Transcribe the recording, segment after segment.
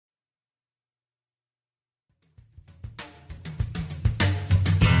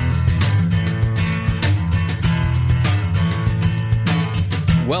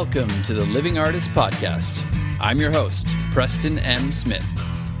Welcome to the Living Artist Podcast. I'm your host, Preston M. Smith.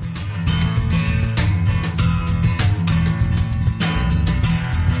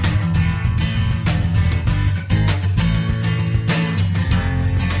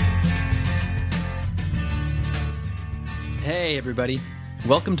 Hey, everybody.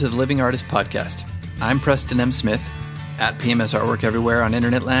 Welcome to the Living Artist Podcast. I'm Preston M. Smith, at PMS Artwork everywhere on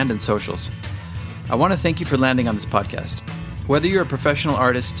internet land and socials. I want to thank you for landing on this podcast. Whether you're a professional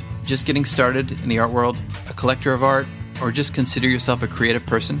artist, just getting started in the art world, a collector of art, or just consider yourself a creative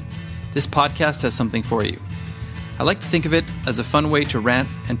person, this podcast has something for you. I like to think of it as a fun way to rant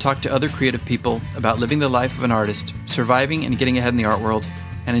and talk to other creative people about living the life of an artist, surviving and getting ahead in the art world,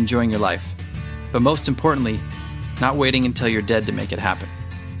 and enjoying your life. But most importantly, not waiting until you're dead to make it happen.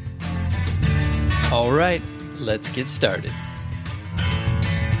 All right, let's get started.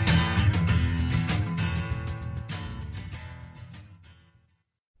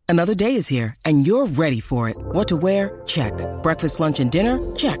 Another day is here, and you're ready for it. What to wear? Check. Breakfast, lunch, and dinner?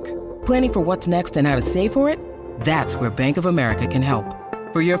 Check. Planning for what's next and how to save for it? That's where Bank of America can help.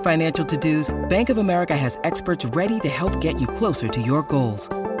 For your financial to-dos, Bank of America has experts ready to help get you closer to your goals.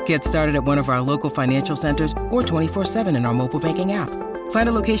 Get started at one of our local financial centers or 24/7 in our mobile banking app. Find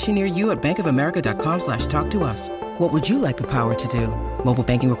a location near you at bankofamerica.com/talktous. What would you like the power to do? Mobile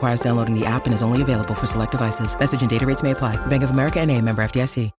banking requires downloading the app and is only available for select devices. Message and data rates may apply. Bank of America N.A., member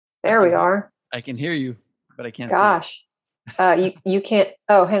FDIC. There we are. I can hear you, but I can't Gosh. You can't.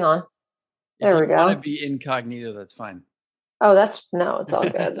 Oh, hang on. There we go. If you want to be incognito, that's fine. Oh, it's all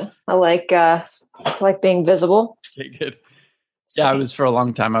good. I like being visible. Okay, good. Yeah, for a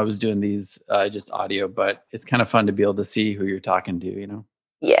long time, I was doing these just audio, but it's kind of fun to be able to see who you're talking to, you know?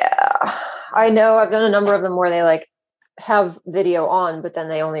 Yeah, I know. I've done a number of them where they have video on, but then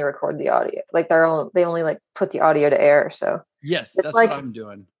they only record the audio. They only put the audio to air. So yes, that's what I'm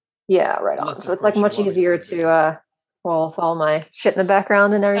doing. Yeah, right on. So it's much easier to with all my shit in the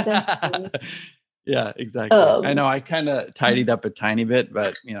background and everything. Yeah, exactly. I know I kind of tidied up a tiny bit,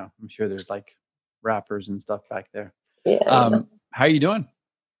 but I'm sure there's wrappers and stuff back there. Yeah. How are you doing?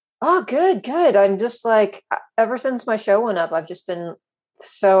 Oh, good. I'm just ever since my show went up, I've just been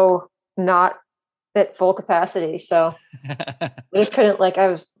so not at full capacity. So I just couldn't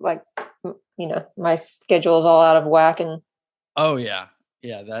my schedule is all out of whack and. Oh yeah.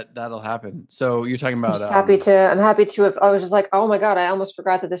 Yeah, that'll happen. So you're talking about. I'm happy to. I was just oh my God, I almost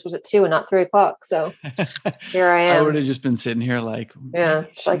forgot that this was at 2 and not 3 o'clock. So here I am. I would have just been sitting here yeah,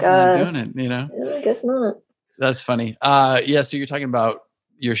 she's not doing it, Yeah, I guess not. That's funny. Yeah. So you're talking about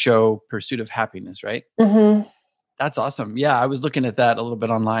your show, Pursuit of Happiness, right? Mm-hmm. That's awesome. Yeah, I was looking at that a little bit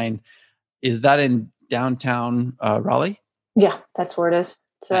online. Is that in downtown Raleigh? Yeah, that's where it is.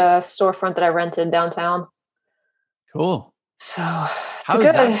 It's nice. A storefront that I rented downtown. Cool. So how's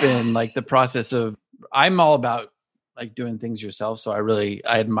that been? The process of, I'm all about doing things yourself. So I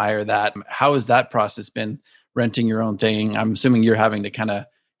admire that. How has that process been, renting your own thing? I'm assuming you're having to kind of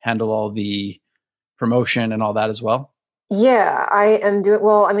handle all the promotion and all that as well. Yeah, I am doing,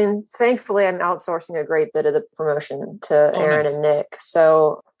 well, I mean, thankfully I'm outsourcing a great bit of the promotion to Aaron and Nick.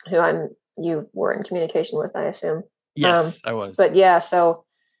 So you were in communication with, I assume. Yes, I was. But yeah, so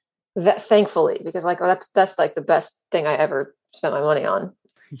that thankfully, because that's the best thing I ever spent my money on.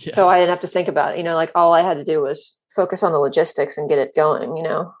 Yeah. So I didn't have to think about it. All I had to do was focus on the logistics and get it going,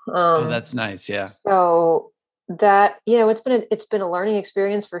 Oh, that's nice. Yeah. So that, it's been a learning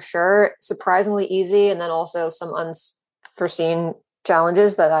experience for sure. Surprisingly easy. And then also some unforeseen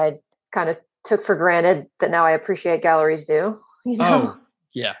challenges that I kind of took for granted that now I appreciate galleries do, Oh,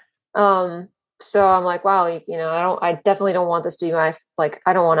 yeah. So I'm wow, I definitely don't want this to be I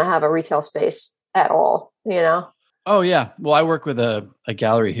don't want to have a retail space at all, Oh yeah. Well, I work with a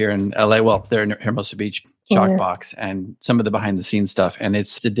gallery here in LA. Well, they're in Hermosa Beach, Chalkbox, and some of the behind the scenes stuff. And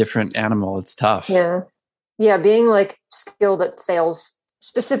it's a different animal. It's tough. Yeah. Yeah. Being skilled at sales,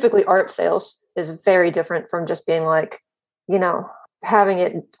 specifically art sales, is very different from just being having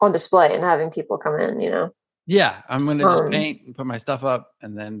it on display and having people come in, Yeah. I'm going to just paint and put my stuff up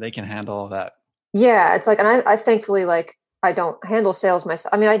and then they can handle all that. Yeah. It's and I thankfully I don't handle sales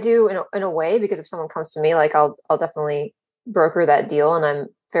myself. I mean, I do in a way, because if someone comes to me, I'll definitely broker that deal, and I'm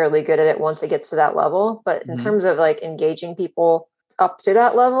fairly good at it once it gets to that level. But in terms of engaging people up to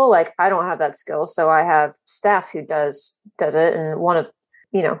that level, I don't have that skill. So I have staff who does it. And one of,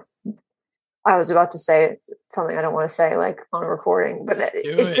 I was about to say something I don't want to say on a recording, but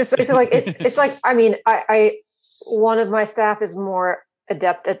it's just basically it's I mean, I one of my staff is more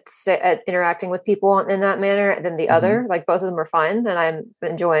adept at interacting with people in that manner than the other. Both of them are fine, and I'm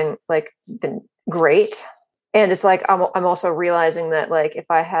enjoying been great. And it's like, I'm also realizing that like, if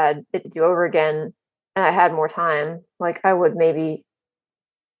I had it to do over again and I had more time, like I would maybe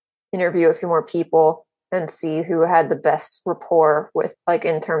interview a few more people and see who had the best rapport with, like,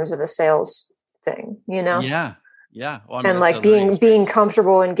 in terms of a sales thing, you know? Yeah. Yeah. Well, I mean, And that's a like learning being experience.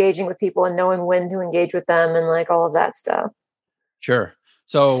 comfortable engaging with people and knowing when to engage with them and like all of that stuff. Sure.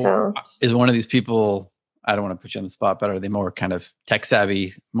 So So is one of these people, I don't want to put you on the spot, but are they more kind of tech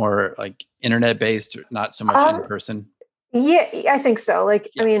savvy, more like internet based, or not so much in um person? yeah, I think so. Like, I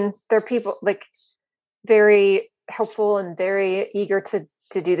Yeah. mean, they're people like very helpful and very eager to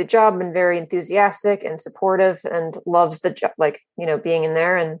do the job and very enthusiastic and supportive and loves the job, like, you know, being in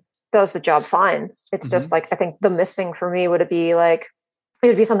there and does the job fine. It's just Hmm. like, I think the missing for me would be like, it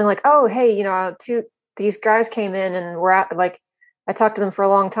would be something like, oh, hey, you know, these guys came in and we're at like, I talked to them for a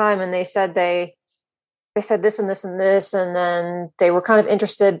long time and they said this and this and this, and then they were kind of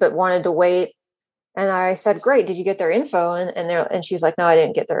interested but wanted to wait. And I said, great, did you get their info? And she's like, no, I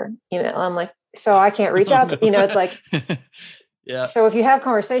didn't get their email. I'm like, so I can't reach Oh, out to, no. you know, it's like, Yeah. so if you have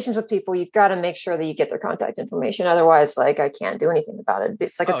conversations with people, you've got to make sure that you get their contact information. Otherwise, like, I can't do anything about it.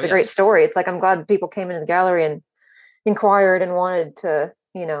 It's like, Oh, it's a yeah. great story. It's like, I'm glad people came into the gallery and inquired and wanted to,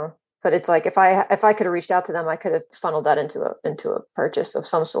 you know, but it's like, if I could have reached out to them, I could have funneled that into a purchase of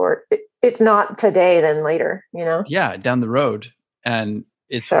some sort. If not today, then later, you know? Yeah. Down the road. And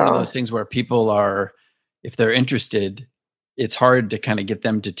it's one of So those things where people are, if they're interested, it's hard to kind of get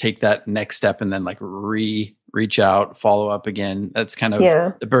them to take that next step and then like reach out, follow up again. That's kind of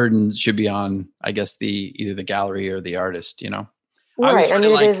yeah. the burden should be on, I guess, the either the gallery or the artist, you know. Right. I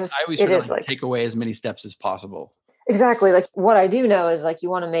mean, I always it try to is like like, take away as many steps as possible. exactly. Like, what I do know is like, you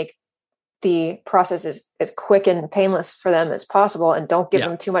want to make the process as quick and painless for them as possible and don't give Yeah.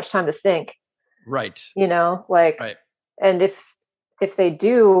 them too much time to think, Right. you know, like, Right. and if they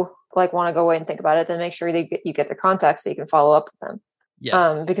do like want to go away and think about it, then make sure you get their contacts so you can follow up with them.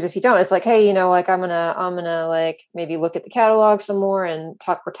 Yes. Because if you don't, it's like, hey, you know, like I'm gonna like maybe look at the catalog some more and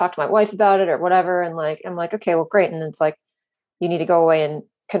talk to my wife about it or whatever. And like, I'm like, okay, well, great. And it's like, you need to go away and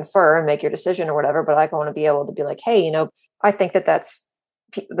confer and make your decision or whatever. But I want to be able to be like, hey, you know, I think that's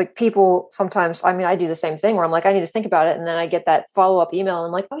like, people sometimes, I mean, I do the same thing where I'm like, I need to think about it. And then I get that follow-up email and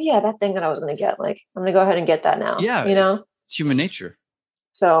I'm like, oh yeah, that thing that I was going to get, like, I'm going to go ahead and get that now, Yeah. you know? It's human nature.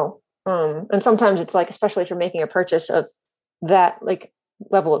 So, and sometimes it's like, especially if you're making a purchase of that like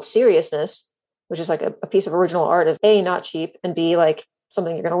level of seriousness, which is like a piece of original art, is A, not cheap, and B, like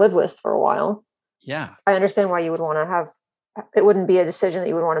something you're going to live with for a while. Yeah. I understand why you would want to have, it wouldn't be a decision that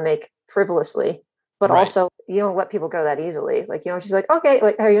you would want to make frivolously, but Right. also you don't let people go that easily. Like, you know, she's like, okay,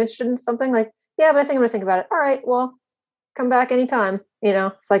 like, are you interested in something? Like, yeah, but I think I'm going to think about it. All right, well, come back anytime. You know,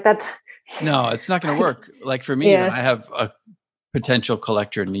 it's like, that's, No, it's not going to work. Like for me, even yeah. I have a potential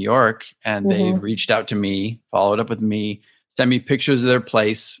collector in New York and they Mm-hmm. reached out to me, followed up with me, sent me pictures of their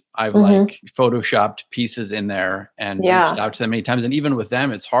place. I've Mm-hmm. like photoshopped pieces in there and reached Yeah. out to them many times. And even with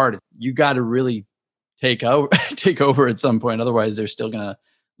them, it's hard. You got to really take over at some point. Otherwise they're still going to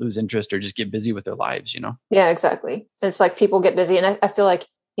lose interest or just get busy with their lives, you know? Yeah, exactly. It's like people get busy. And I feel like,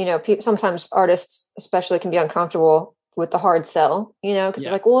 you know, sometimes artists especially can be uncomfortable with the hard sell, you know, because it's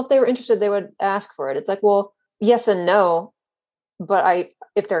Yeah. like, well, if they were interested, they would ask for it. It's like, well, yes and no, but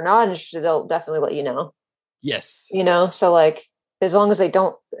if they're not interested, they'll definitely let you know, Yes. you know? So like, as long as they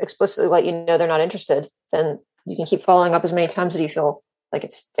don't explicitly let you know they're not interested, then you can keep following up as many times as you feel like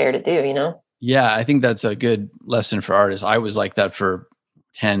it's fair to do, you know? Yeah, I think that's a good lesson for artists. I was like that for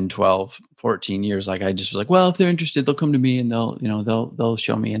 10, 12, 14 years. Like I just was like, well, if they're interested, they'll come to me and they'll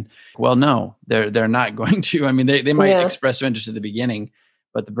show me. And well, no, they're not going to. I mean, they might Yeah. express some interest at the beginning,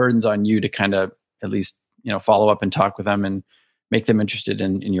 but the burden's on you to kind of at least, follow up and talk with them and make them interested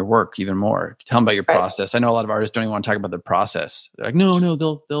in your work even more. Tell them about your Right. process. I know a lot of artists don't even want to talk about their process. They're like, no,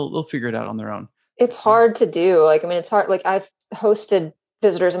 they'll figure it out on their own. It's hard to do. Like, I mean, it's hard. Like, I've hosted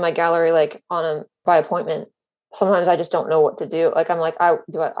visitors in my gallery, like by appointment. Sometimes I just don't know what to do. Like, I'm like, I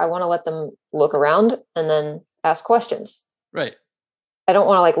want to let them look around and then ask questions. Right. I don't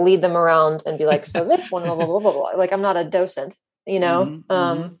want to like lead them around and be like, so this one, blah, blah, blah, blah, blah. Like, I'm not a docent, you know?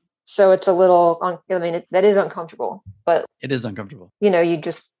 Mhm. So it's a little, I mean, that is uncomfortable, but It is uncomfortable.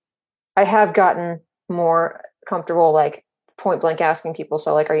 I have gotten more comfortable, like point blank asking people.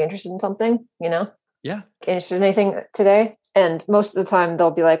 So like, are you interested in something? You know? Yeah. Interested in anything today? And most of the time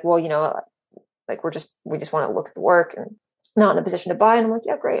they'll be like, well, you know, like we just want to look at the work and not in a position to buy. And I'm like,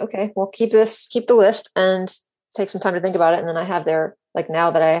 yeah, great. Okay. Well, keep the list and take some time to think about it. And then I have their, like,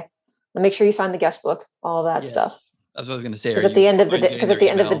 now that I make sure you sign the guest book, all that stuff. That's what I was going to say. Because at the end of the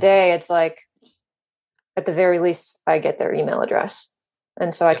day, it's like, at the very least, I get their email address.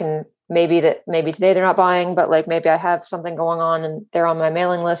 And so I can maybe today they're not buying, but like maybe I have something going on and they're on my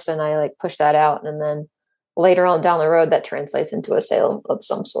mailing list and I like push that out. And then later on down the road, that translates into a sale of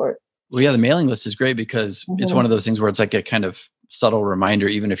some sort. Well, yeah, the mailing list is great because it's one of those things where it's like a kind of subtle reminder,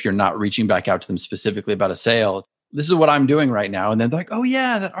 even if you're not reaching back out to them specifically about a sale. This is what I'm doing right now. And then they're like, oh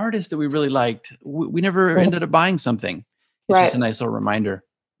yeah, that artist that we really liked, we never ended up buying something. It's just a nice little reminder.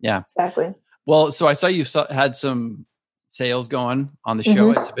 Yeah, exactly. Well, so I saw you had some sales going on the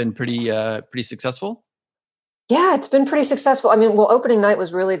show. It's been pretty successful. Yeah, it's been pretty successful. I mean, well, opening night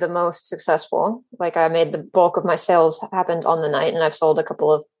was really the most successful. Like I made the bulk of my sales happened on the night, and I've sold a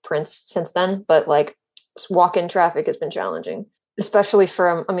couple of prints since then. But like walk-in traffic has been challenging, especially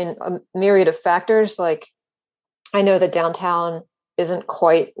from, I mean, a myriad of factors. Like I know that downtown isn't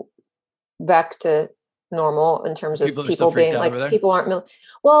quite back to normal in terms of people being like, people aren't,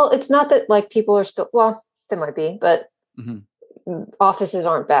 well, it's not that like people are still, well, they might be, but offices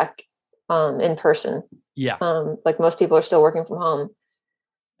aren't back in person. Yeah. Like most people are still working from home.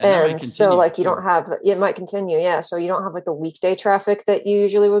 And so like you don't have, it might continue. Yeah. So you don't have like the weekday traffic that you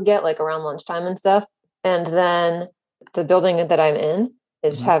usually would get like around lunchtime and stuff. And then the building that I'm in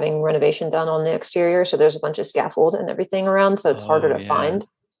is having renovation done on the exterior. So there's a bunch of scaffold and everything around. So it's harder to find.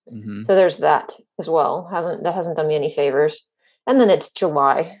 So there's that as well. That hasn't done me any favors. And then it's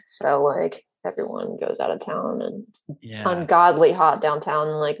July. So like everyone goes out of town and it's ungodly hot downtown.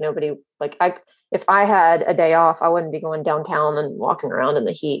 And like nobody, like if I had a day off, I wouldn't be going downtown and walking around in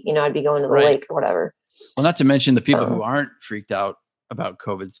the heat. You know, I'd be going to the lake or whatever. Well, not to mention the people who aren't freaked out about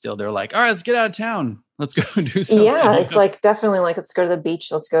COVID still. They're like, all right, let's get out of town. Let's go do something. Yeah, it's like definitely like, let's go to the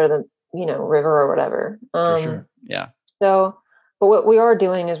beach. Let's go to the, river or whatever. For sure. Yeah. So, but what we are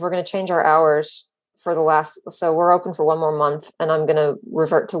doing is we're going to change our hours for so we're open for one more month, and I'm going to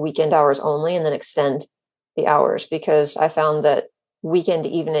revert to weekend hours only and then extend the hours, because I found that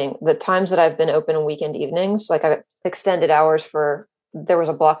the times that I've been open on weekend evenings, like I've extended hours there was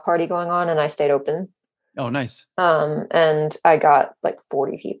a block party going on and I stayed open. Oh, nice. And I got like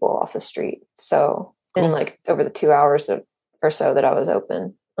 40 people off the street. So in like over the 2 hours or so that I was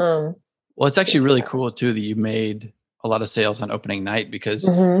open. Well, it's actually really cool too that you made a lot of sales on opening night, because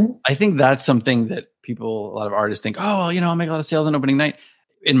I think that's something that a lot of artists think, oh, well, I'll make a lot of sales on opening night.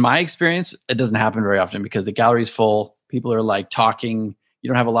 In my experience, it doesn't happen very often because the gallery's full. People are like talking. You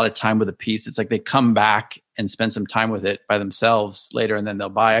don't have a lot of time with a piece. It's like they come back and spend some time with it by themselves later, and then they'll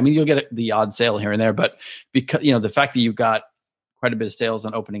buy. I mean, you'll get the odd sale here and there, but because, the fact that you got quite a bit of sales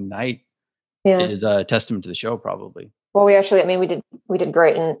on opening night is a testament to the show, probably. Well, we did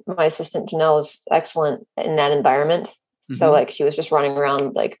great. And my assistant Janelle is excellent in that environment. So like she was just running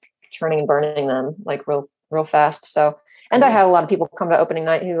around, like churning and burning them like real fast. So, and I had a lot of people come to opening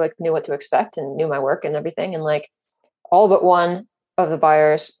night who like knew what to expect and knew my work and everything. And like all but one of the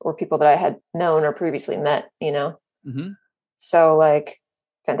buyers or people that I had known or previously met, So like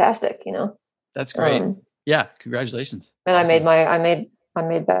fantastic, That's great. Yeah. Congratulations. And awesome. I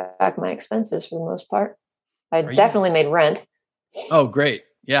made back my expenses for the most part. I definitely made rent. Oh, great.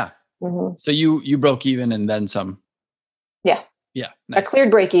 Yeah. So you broke even and then some. Yeah. Yeah. Nice. I cleared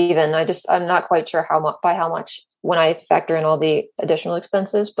break even. I'm not quite sure how much when I factor in all the additional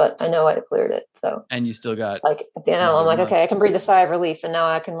expenses, but I know I cleared it. So, and you still got like, I'm like, okay, I can breathe a sigh of relief. And now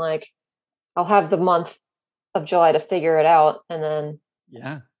I can I'll have the month of July to figure it out. And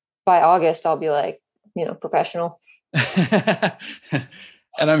then by August, I'll be like, professional. And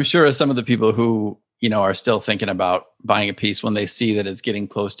I'm sure some of the people who, are still thinking about buying a piece, when they see that it's getting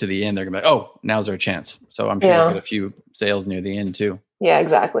close to the end, they're gonna be like, oh, now's our chance. So I'm sure you'll get a few sales near the end too. Yeah,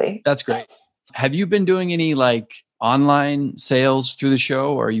 exactly. That's great. Have you been doing any like online sales through the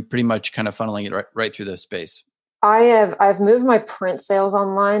show, or are you pretty much kind of funneling it right through the space? I've moved my print sales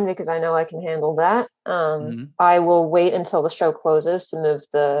online because I know I can handle that. I will wait until the show closes to move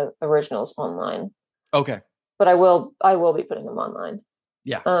the originals online. Okay. But I will be putting them online.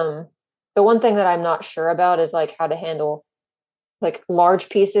 Yeah. The one thing that I'm not sure about is like how to handle like large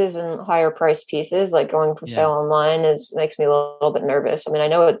pieces and higher priced pieces. Like going for sale online makes me a little bit nervous. I mean, I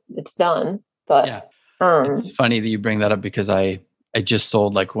know it's done, but it's funny that you bring that up, because I just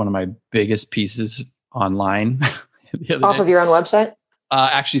sold like one of my biggest pieces online the other off of your own website.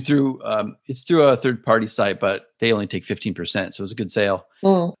 Actually it's through a third-party site, but they only take 15%. So it was a good sale.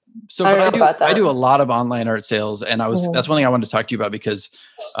 So I do a lot of online art sales, and that's one thing I wanted to talk to you about, because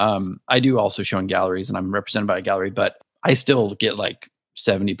I do also show in galleries and I'm represented by a gallery, but I still get like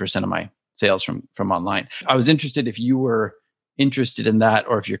 70% of my sales from online. I was interested if you were interested in that,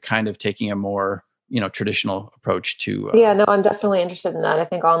 or if you're kind of taking a more, traditional approach to. No, I'm definitely interested in that. I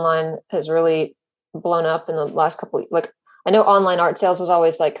think online has really blown up in the last couple, like I know online art sales was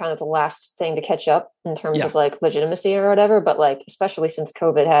always like kind of the last thing to catch up in terms of like legitimacy or whatever, but like especially since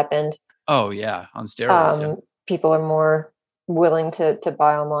COVID happened. Oh yeah, on steroids. People are more willing to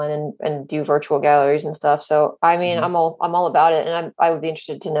buy online and do virtual galleries and stuff. So I mean, I'm all about it, and I would be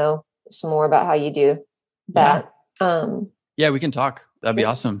interested to know some more about how you do that. Yeah, we can talk. That'd be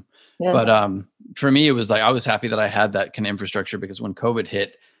awesome. Yeah. But for me, it was like I was happy that I had that kind of infrastructure, because when COVID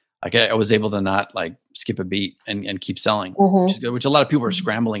hit, like I was able to not like skip a beat and keep selling, which a lot of people were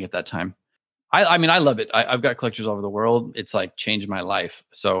scrambling at that time. I mean, I love it. I've got collectors all over the world. It's like changed my life.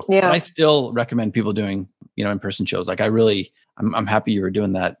 So I still recommend people doing, in-person shows. Like I'm happy you were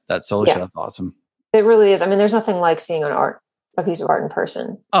doing that solo show. That's awesome. It really is. I mean, there's nothing like seeing a piece of art in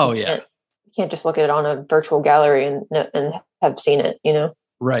person. Oh, you can't just look at it on a virtual gallery and have seen it,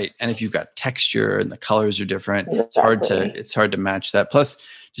 Right. And if you've got texture and the colors are different, it's hard to match that. Plus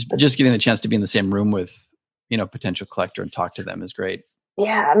just getting the chance to be in the same room with, potential collector and talk to them is great.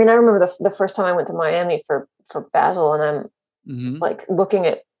 Yeah. I mean, I remember the first time I went to Miami for Basel, and I'm like looking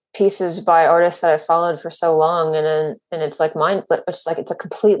at pieces by artists that I followed for so long. And it's like it's a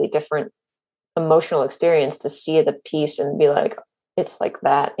completely different emotional experience to see the piece and be like, it's like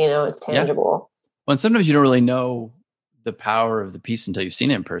that, it's tangible. Well, and sometimes you don't really know the power of the piece until you've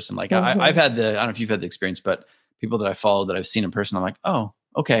seen it in person. Like I've had I don't know if you've had the experience, but people that I followed that I've seen in person, I'm like, oh,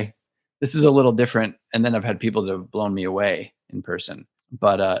 okay, this is a little different. And then I've had people that have blown me away in person.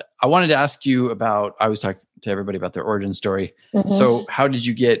 But I wanted to ask you about, I always talk to everybody about their origin story. So how did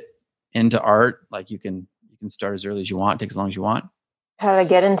you get into art? Like you can start as early as you want, take as long as you want. How did I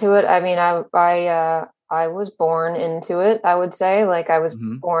get into it? I mean, I was born into it, I would say. Like I was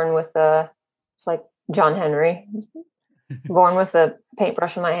born with it's like John Henry, born with a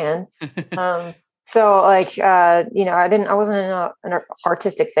paintbrush in my hand. So like, I wasn't in an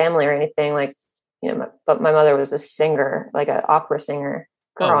artistic family or anything, like, but my mother was a singer, like an opera singer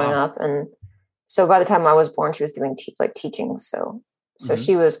growing up. And so by the time I was born, she was doing teaching. So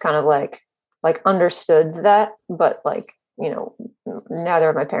she was kind of like understood that, but like, neither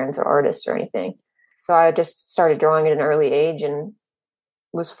of my parents are artists or anything. So I just started drawing at an early age and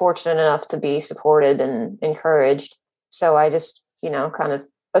was fortunate enough to be supported and encouraged. So I just, kind of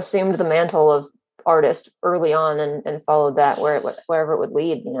assumed the mantle of artist early on and followed that wherever it would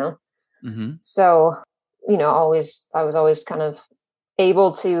lead, So, I was always kind of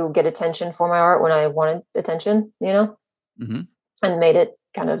able to get attention for my art when I wanted attention, and made it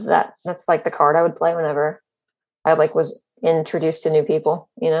kind of that's like the card I would play whenever I was introduced to new people,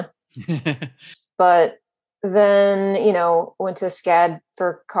 But then, went to SCAD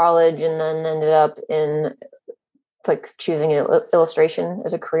for college and then ended up in choosing illustration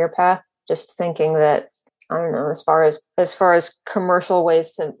as a career path, just thinking that, I don't know, as far as commercial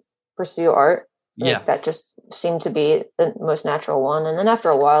ways to pursue art, that just seemed to be the most natural one. And then after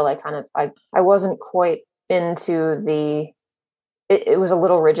a while, I wasn't quite into it was a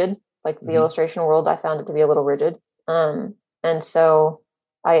little rigid, like the illustration world. I found it to be a little rigid. And so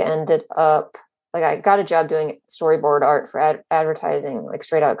I ended up, I got a job doing storyboard art for advertising,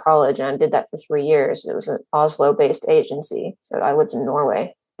 straight out of college. And I did that for 3 years. It was an Oslo based agency. So I lived in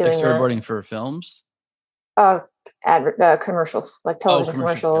Norway doing storyboarding for films? Commercials, like television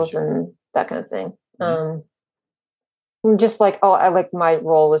commercials and that kind of thing. Just my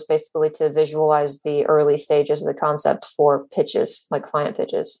role was basically to visualize the early stages of the concept for pitches, like client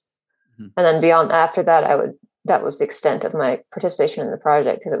pitches. And then after that, that was the extent of my participation in the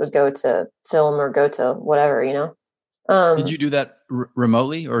project, because it would go to film or go to whatever, Did you do that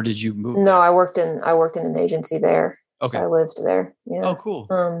remotely, or did you move? No, there? I worked in an agency there. Okay. So I lived there. Yeah. Oh, cool.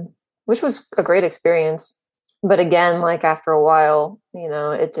 Which was a great experience. But again, after a while,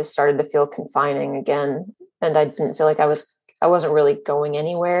 it just started to feel confining again. And I didn't feel like I wasn't really going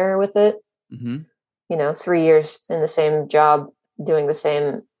anywhere with it. 3 years in the same job, doing the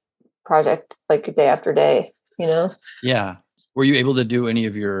same project, day after day, Yeah. Were you able to do any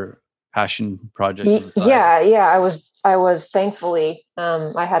of your passion projects? Yeah. I was thankfully,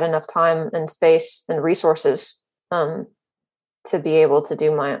 I had enough time and space and resources, to be able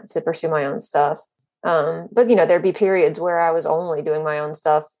to pursue my own stuff. But there'd be periods where I was only doing my own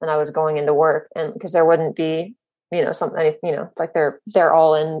stuff and I was going into work, and because there wouldn't be, something, it's like they're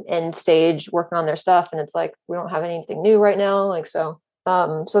all in end stage working on their stuff. And it's like, we don't have anything new right now. So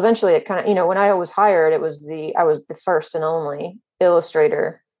eventually it kind of, when I was hired, I was the first and only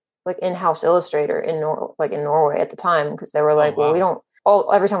illustrator, in-house illustrator in Norway at the time. Because they were like, well, we don't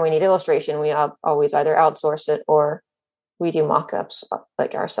every time we need illustration, we always either outsource it or we do mock-ups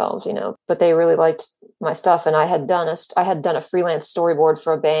ourselves, but they really liked my stuff. And I had done a freelance storyboard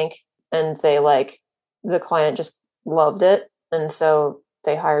for a bank, and they the client just loved it. And so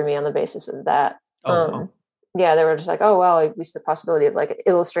they hired me on the basis of that. Oh, wow. Yeah, they were just like, oh, well, we see the possibility of like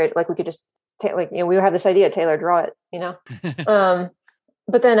illustrate, like we could just we have this idea, Taylor, draw it,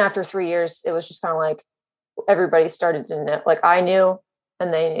 But then after 3 years, it was just kind of like everybody started to know, like I knew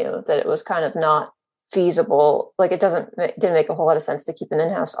and they knew that it was kind of not feasible. Like it didn't make a whole lot of sense to keep an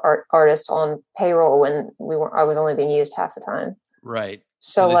in-house artist on payroll when I was only being used half the time. Right.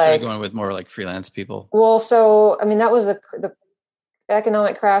 So they like started going with more like freelance people. Well, so I mean that was the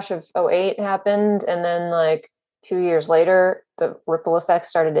economic crash of 2008 happened, and then like 2 years later the ripple effect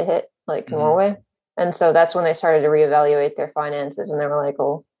started to hit like Norway, and so that's when they started to reevaluate their finances, and they were like,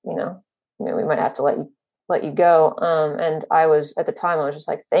 oh, we might have to let you go. And I was, at the time, I was just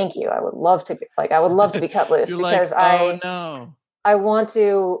like, thank you, I would love to be cut loose because like, no, I want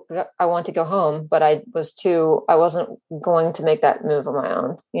to go home, but I wasn't going to make that move on my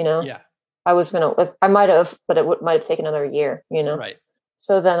own, Yeah. I might have, but it might have taken another year, Right.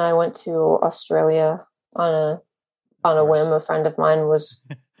 So then I went to Australia on a whim. A friend of mine was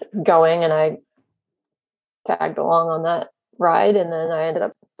going, and I tagged along on that ride, and then I ended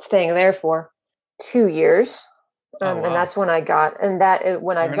up staying there for 2 years. And that's when I got, and that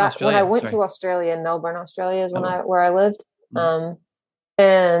when I went to Australia, Melbourne, Australia is where I lived.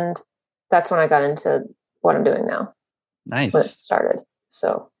 And that's when I got into what I'm doing now. Nice. When it started.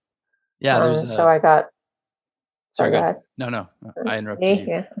 So yeah, so I got. Sorry, go ahead. No, I interrupted you.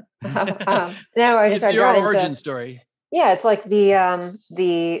 Yeah. No, it's your origin story. Yeah, it's like the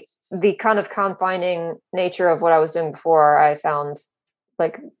kind of confining nature of what I was doing before. I found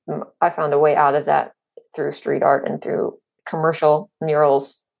a way out of that through street art and through commercial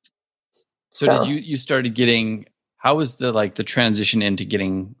murals. So did you started getting? How was the transition into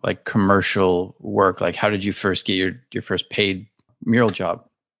getting like commercial work? Like, how did you first get your first paid mural job?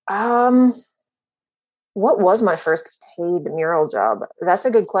 What was my first paid mural job? That's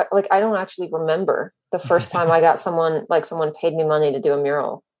a good question. Like, I don't actually remember the first time I got someone paid me money to do a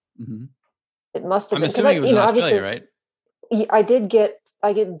mural. Mm-hmm. It must have I'm been, assuming it was in Australia, right? I did get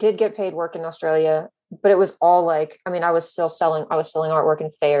paid work in Australia, but it was all like, I mean, I was selling artwork in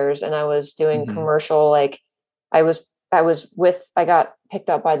fairs, and I was doing commercial, like I got picked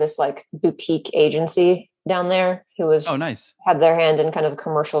up by this like boutique agency down there who was, oh, nice, had their hand in kind of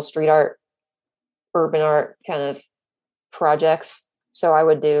commercial street art, urban art kind of projects. So I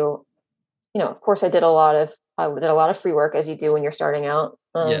would do, of course I did a lot of free work, as you do when you're starting out.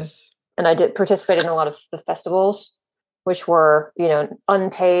 Yes. And I did participate in a lot of the festivals, which were,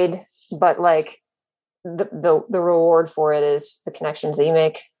 unpaid, but like the reward for it is the connections that you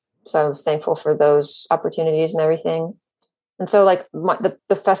make. So I was thankful for those opportunities and everything. And so like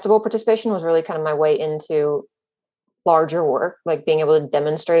the festival participation was really kind of my way into larger work, like being able to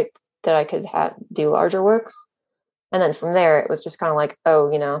demonstrate that I could do larger works. And then from there, it was just kind of like,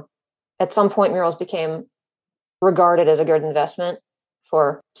 at some point murals became regarded as a good investment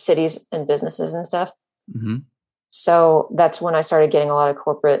for cities and businesses and stuff. Mm-hmm. So that's when I started getting a lot of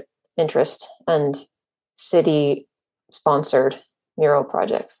corporate interest and city sponsored mural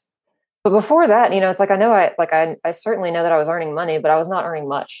projects. But before that, it's like, I certainly know that I was earning money, but I was not earning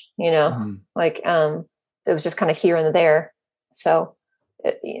much, like, it was just kind of here and there. So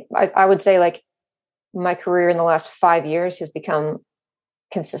I would say like my career in the last 5 years has become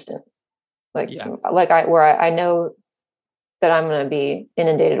consistent. I know that I'm going to be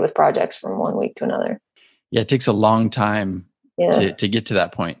inundated with projects from one week to another. Yeah. It takes a long time to get to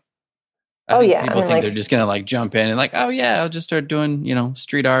that point. People think they're just going to like jump in and like, oh yeah, I'll just start doing,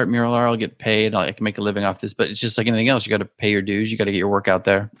 street art, mural art, I'll get paid. I can make a living off this, but it's just like anything else. You got to pay your dues. You got to get your work out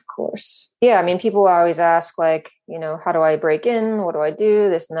there. Of course. Yeah. I mean, people always ask like, how do I break in? What do I do?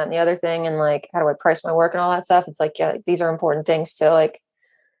 This and that and the other thing. And like, how do I price my work and all that stuff? It's like, yeah, these are important things to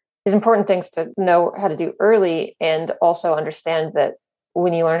know how to do early, and also understand that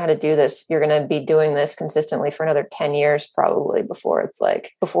when you learn how to do this, you're going to be doing this consistently for another 10 years, probably before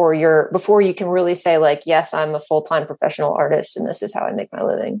you can really say like, yes, I'm a full-time professional artist and this is how I make my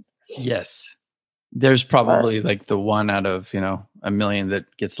living. Yes. There's probably like the one out of, a million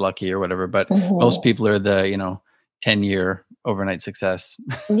that gets lucky or whatever, but most people are the, 10-year overnight success.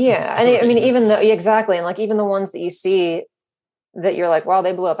 Yeah. And I mean, even though, exactly. And like, even the ones that you see that you're like, wow,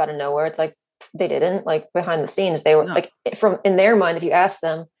 they blew up out of nowhere. It's like, they didn't, like behind the scenes, they were like, from in their mind, if you ask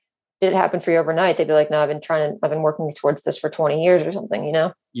them, did it happen for you overnight? They'd be like, no, I've been working towards this for 20 years or something,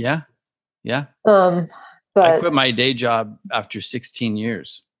 Yeah. Yeah. But I quit my day job after 16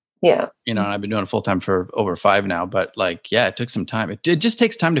 years. Yeah. And I've been doing it full time for over 5 now, but like, yeah, it took some time. It just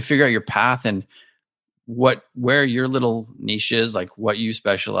takes time to figure out your path and where your little niche is, like what you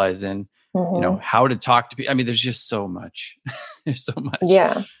specialize in. how to talk to people. I mean, there's just so much. There's so much.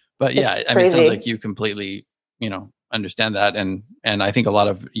 Yeah. But yeah, It's I mean, it sounds crazy. like you completely, understand that. And I think a lot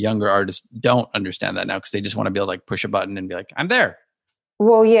of younger artists don't understand that now because they just want to be able to like push a button and be like, I'm there.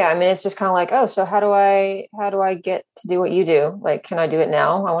 Well, yeah, I mean, it's just kind of like, oh, so how do I get to do what you do? Like, can I do it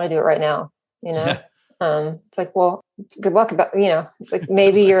now? I want to do it right now, you know? It's like, well, it's good luck about, like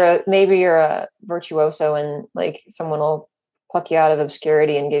maybe you're a virtuoso and like someone will pluck you out of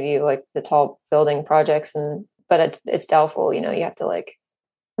obscurity and give you like the tall building projects but it's doubtful, you have to like,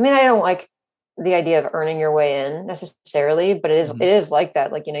 I mean, I don't like the idea of earning your way in necessarily, but it is like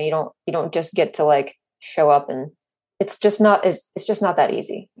that. Like, you don't just get to like show up and it's just not that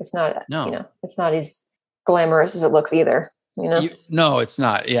easy. It's not, it's not as glamorous as it looks either, No, it's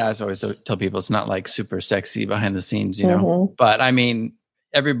not. Yeah. I always tell people it's not like super sexy behind the scenes, but I mean,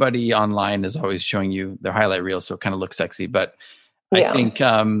 everybody online is always showing you their highlight reel. So it kind of looks sexy, but I think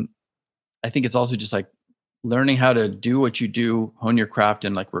it's also just like learning how to do what you do, hone your craft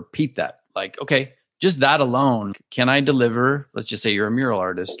and like repeat that. Like, okay, just that alone. Can I deliver? Let's just say you're a mural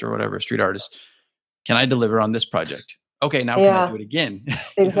artist or whatever, street artist. Can I deliver on this project? Okay, now can I do it again?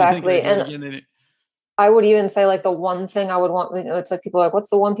 Exactly. I would even say like the one thing I would want, it's like people are like, what's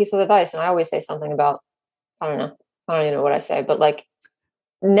the one piece of advice? And I always say something about, I don't know. I don't even know what I say, but like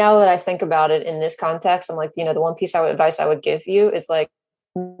now that I think about it in this context, I'm like, the one piece of advice I would give you is like,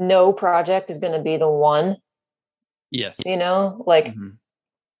 no project is going to be the one. Yes. Like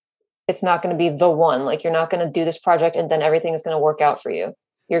it's not going to be the one, like you're not going to do this project and then everything is going to work out for you.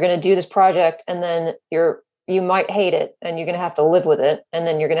 You're going to do this project and then you might hate it and you're going to have to live with it. And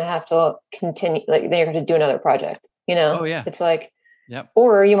then you're going to have to continue, like then you're going to do another project, Oh yeah. It's like,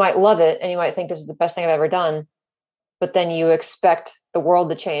 or you might love it and you might think this is the best thing I've ever done, but then you expect the world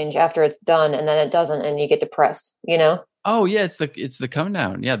to change after it's done and then it doesn't and you get depressed, Oh yeah. It's the come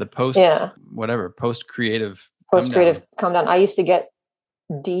down. Yeah. The post creative come down. I used to get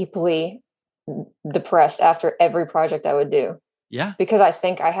deeply depressed after every project I would do. Yeah. Because I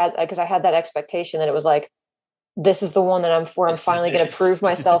had that expectation that it was like, this is the one that I'm for. I'm finally going to prove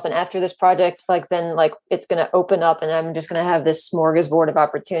myself. And after this project, like, then like it's going to open up and I'm just going to have this smorgasbord of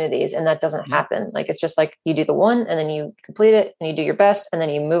opportunities. And that doesn't happen. Like, it's just like you do the one and then you complete it and you do your best and then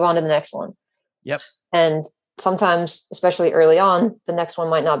you move on to the next one. Yep. And sometimes, especially early on, the next one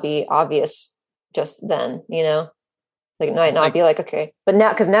might not be obvious just then, like it might not be like, okay, but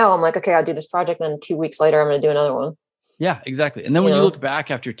now I'm like, okay, I'll do this project. Then 2 weeks later, I'm going to do another one. Yeah, exactly. And then when you look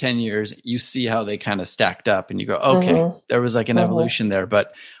back after 10 years, you see how they kind of stacked up and you go, okay, there was like an evolution there.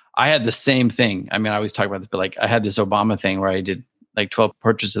 But I had the same thing. I mean, I always talk about this, but like I had this Obama thing where I did like 12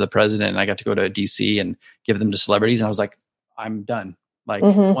 portraits of the president and I got to go to DC and give them to celebrities. And I was like, I'm done. Like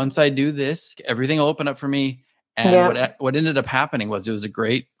once I do this, everything will open up for me. And what ended up happening was it was a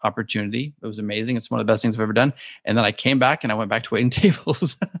great opportunity. It was amazing. It's one of the best things I've ever done. And then I came back and I went back to waiting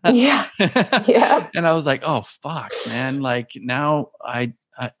tables. Yeah. And I was like, oh, fuck, man. Like now I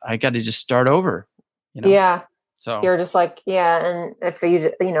got to just start over. Yeah. So you're just like, yeah. And if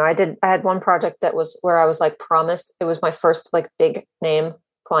I had one project that was where I was like promised, it was my first like big name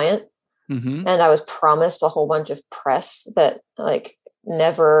client. And I was promised a whole bunch of press that like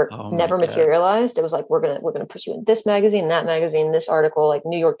never materialized. It was like, we're gonna put you in this magazine, that magazine, this article, like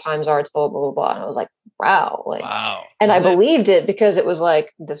New York Times arts, blah blah blah blah. And I was like, wow. And I believed it because it was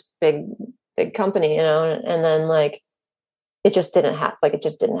like this big company, and then like it just didn't happen.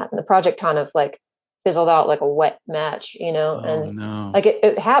 The project kind of like fizzled out like a wet match, like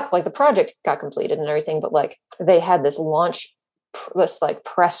it happened, like the project got completed and everything, but like they had this like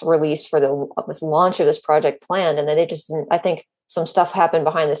press release for this launch of this project planned, and then they just didn't. I think some stuff happened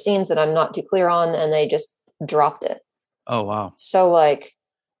behind the scenes that I'm not too clear on, and they just dropped it. Oh, wow. So like,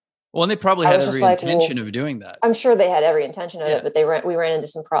 well, and they probably had every intention of doing that. I'm sure they had every intention of it, but we ran into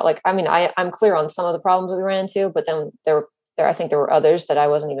some I'm clear on some of the problems that we ran into, but then I think there were others that I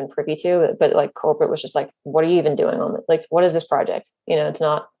wasn't even privy to, but like corporate was just like, what are you even doing on it? Like, what is this project? It's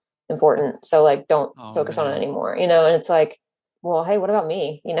not important. So like, don't focus on it anymore, and it's like, well, hey, what about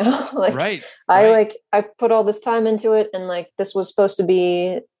me? Like, right. I put all this time into it, and like this was supposed to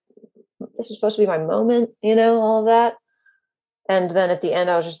be my moment, all of that. And then at the end,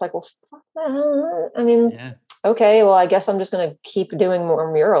 I was just like, well, fuck that. I mean, okay, well, I guess I'm just going to keep doing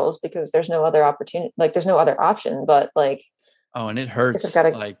more murals because there's no other opportunity. Like, there's no other option. But like, and it hurts. I've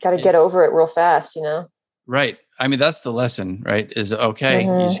got to get over it real fast, Right. I mean, that's the lesson, right? Is okay.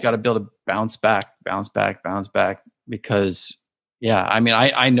 You just got to be able to bounce back, because. Yeah. I mean,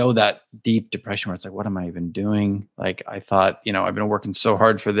 I know that deep depression where it's like, what am I even doing? Like, I thought, I've been working so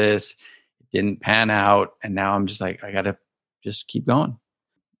hard for this. It didn't pan out. And now I'm just like, I got to just keep going.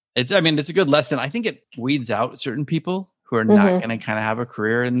 it's a good lesson. I think it weeds out certain people who are not Mm-hmm. going to kind of have a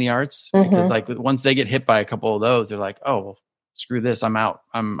career in the arts because Mm-hmm. like once they get hit by a couple of those, they're like, oh, well, screw this. I'm out.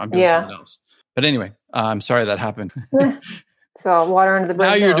 I'm doing Yeah. something else. But anyway, I'm sorry that happened. So water under the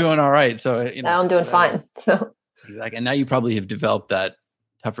Now bridge you're doing all right. So, Now I'm doing whatever. fine. So Exactly. And now you probably have developed that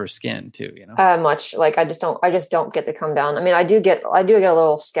tougher skin too, much like I just don't get to come down. I mean, I do get a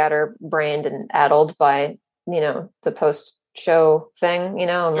little scatterbrained and addled by, the post show thing,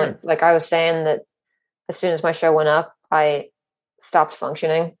 and Sure. like I was saying that as soon as my show went up, I stopped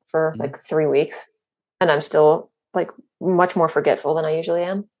functioning for like 3 weeks, and I'm still like much more forgetful than I usually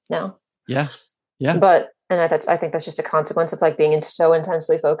am now. Yeah. Yeah. But I think that's just a consequence of like being so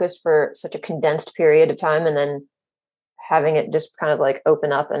intensely focused for such a condensed period of time, and then having it just kind of like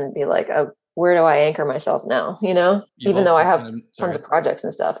open up and be like, oh, where do I anchor myself now? Even though I have tons of projects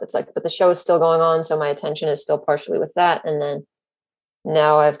and stuff, it's like, but the show is still going on, so my attention is still partially with that, and then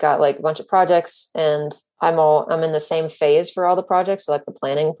now I've got like a bunch of projects, and I'm in the same phase for all the projects, so like the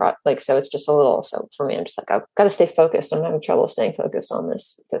planning so it's just a little, so for me, I'm just like, I've got to stay focused. I'm having trouble staying focused on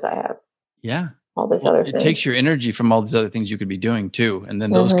this because I have all this other things. It takes your energy from all these other things you could be doing too. And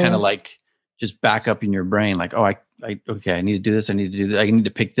then those kind of like just back up in your brain, like, oh, okay, I need to do this. I need to do that. I need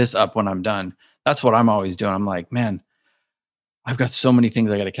to pick this up when I'm done. That's what I'm always doing. I'm like, man, I've got so many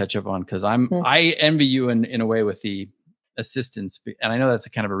things I got to catch up on because I envy you in a way with the assistance. And I know that's a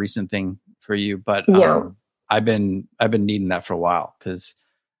kind of a recent thing for you, but I've been needing that for a while because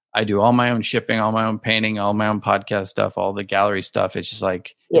I do all my own shipping, all my own painting, all my own podcast stuff, all the gallery stuff. It's just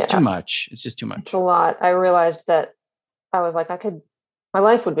like, it's too much. It's just too much. It's a lot. I realized that I was like, my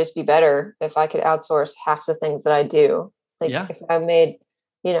life would just be better if I could outsource half the things that I do. Like if I made,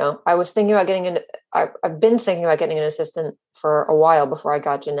 I was thinking about I've been thinking about getting an assistant for a while before I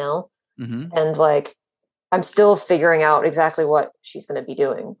got Janelle. And like, I'm still figuring out exactly what she's going to be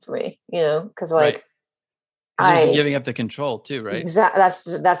doing for me, because like, there's giving up the control too, right?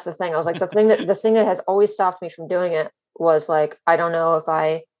 Exactly. That's the thing. I was like, the thing that has always stopped me from doing it was like, I don't know if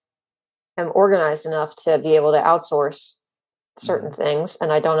I am organized enough to be able to outsource certain things.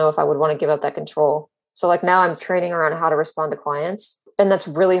 And I don't know if I would want to give up that control. So like now I'm training around how to respond to clients. And that's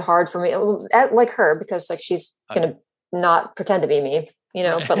really hard for me, like her, because like, she's going to not pretend to be me,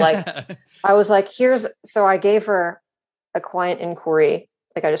 but like, I was like, so I gave her a client inquiry.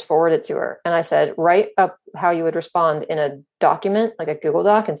 Like I just forwarded it to her and I said, write up how you would respond in a document, like a Google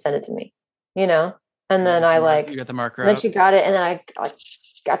Doc, and send it to me, and then you got the marker and then she got it. And then I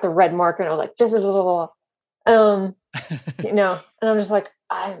got the red marker and I was like, this is blah, blah, blah. And I'm just like,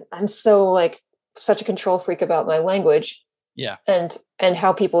 I'm so like such a control freak about my language. Yeah. And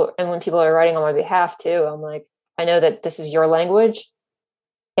how when people are writing on my behalf too, I'm like, I know that this is your language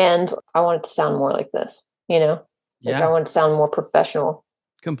and I want it to sound more like this, I want it to sound more professional.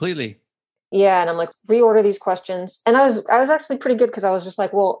 Completely. Yeah. And I'm like, reorder these questions. And I was actually pretty good because I was just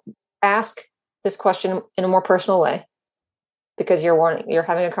like, well, ask this question in a more personal way because you're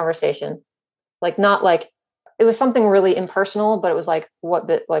having a conversation. Like, not like it was something really impersonal, but it was like,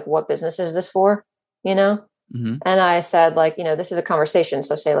 what business is this for? And I said like, this is a conversation.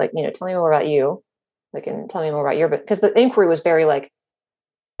 So say like, tell me more about you. Like, and tell me more about your, because the inquiry was very like,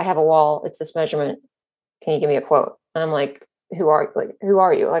 I have a wall. It's this measurement. Can you give me a quote? And I'm like, who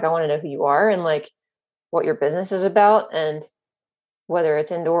are you? Like, I want to know who you are and like what your business is about and whether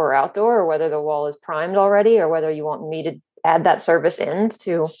it's indoor or outdoor or whether the wall is primed already or whether you want me to add that service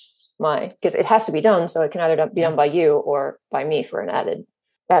into because it has to be done. So it can either be done by you or by me for an added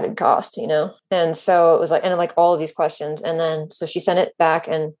cost, And so it was like, and like all of these questions. And then, so she sent it back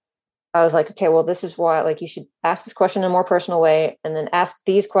and I was like, okay, well, this is why, like, you should ask this question in a more personal way and then ask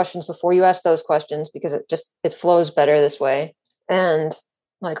these questions before you ask those questions because it flows better this way. And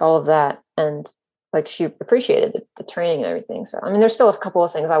like all of that. And like, she appreciated the training and everything. So, I mean, there's still a couple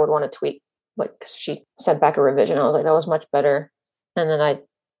of things I would want to tweak. Like she sent back a revision. I was like, that was much better. And then I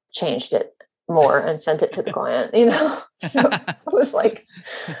changed it more and sent it to the client, So I was like,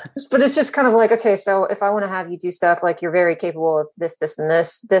 but it's just kind of like, okay, so if I want to have you do stuff, like you're very capable of this, and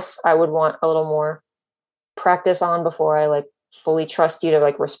this I would want a little more practice on before I like fully trust you to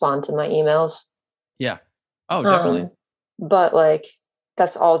like respond to my emails. Yeah. Oh, definitely. But like,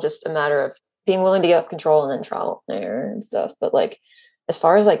 that's all just a matter of being willing to get up control and then trial and error and stuff. But like, as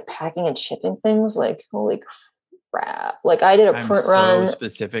far as like packing and shipping things, like, holy crap. Like I did a print run. So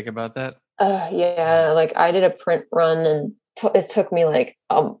specific about that. Yeah. Like I did a print run and it took me like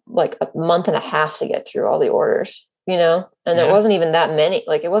a month and a half to get through all the orders, and it wasn't even that many.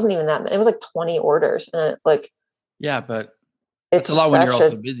 Like, it wasn't even that many. It was like 20 orders. And but it's a lot when you're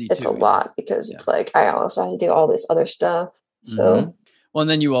also busy too. It's a lot because it's like, I also had to do all this other stuff. So Well, and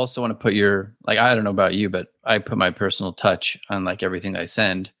then you also want to put your, like, I don't know about you, but I put my personal touch on like everything I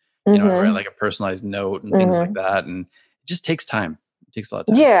send. You know, I write like a personalized note and things like that. And it just takes time. It takes a lot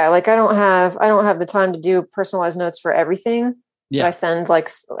of time. Yeah. Like I don't have the time to do personalized notes for everything. Yeah. But I send like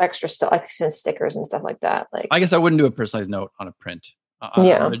extra stuff, like send stickers and stuff like that. Like, I guess I wouldn't do a personalized note on a print.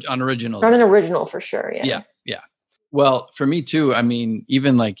 On originals. On an original for sure. Yeah. Yeah. Yeah. Well, for me too, I mean,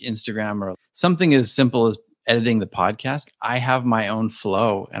 even like Instagram or something as simple as editing the podcast, I have my own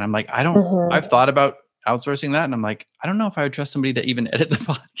flow. And I'm like, I've thought about outsourcing that. And I'm like, I don't know if I would trust somebody to even edit the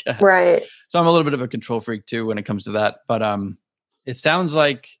podcast. Right. So I'm a little bit of a control freak too when it comes to that. But it sounds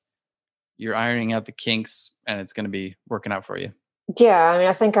like you're ironing out the kinks and it's going to be working out for you. Yeah. I mean,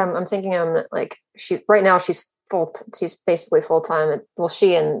 I'm thinking I'm like, right now she's basically full time. Well,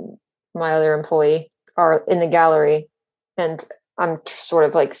 she and my other employee are in the gallery, and I'm sort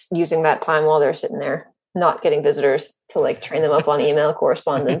of like using that time while they're sitting there, not getting visitors, to like train them up on email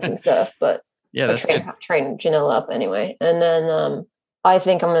correspondence and stuff. But yeah, that's train Janelle up anyway. And then I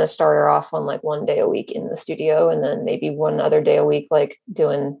think I'm going to start her off on like 1 day a week in the studio, and then maybe one other day a week, like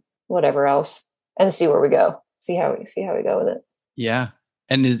doing whatever else, and see where we go. See how we go with it. Yeah.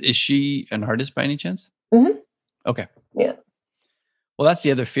 And is she an artist by any chance? Mm-hmm. Okay. Yeah. Well, that's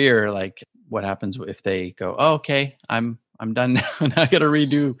the other fear. Like, what happens if they go, oh, okay, I'm done now. And I got to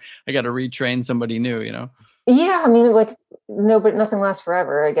retrain somebody new, you know? Yeah. I mean, like nothing lasts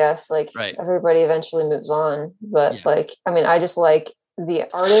forever, I guess. Like everybody eventually moves on. But like, I mean, I just like the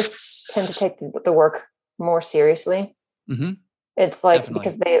artists tend to take the work more seriously. Mm-hmm. It's like,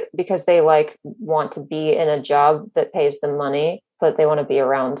 definitely. because they like want to be in a job that pays them money, but they want to be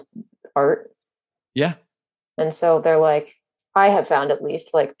around art. Yeah. And so they're like, I have found at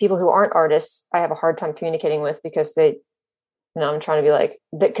least like people who aren't artists, I have a hard time communicating with, because I'm trying to be like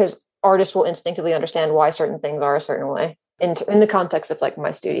that, because artists will instinctively understand why certain things are a certain way in the context of like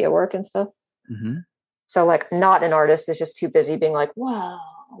my studio work and stuff. Mm-hmm. So like not an artist is just too busy being like, wow,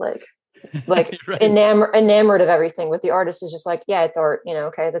 like right. enamored of everything. With the artist is just like, yeah, it's art, you know,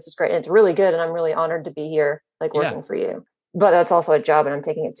 okay, this is great. And it's really good. And I'm really honored to be here, like working for you. But that's also a job, and I'm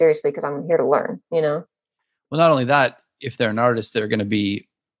taking it seriously because I'm here to learn, you know? Well, not only that, if they're an artist, they're going to be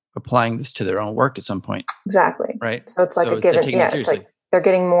applying this to their own work at some point. Exactly. Right. So it's like a given. Yeah. It's like they're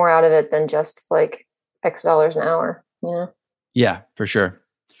getting more out of it than just like X dollars an hour. You know? Yeah, for sure.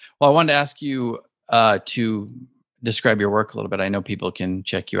 Well, I wanted to ask you to describe your work a little bit. I know people can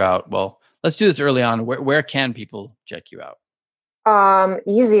check you out. Well, let's do this early on. Where can people check you out?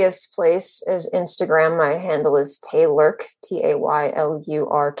 Easiest place is Instagram. My handle is Taylurk,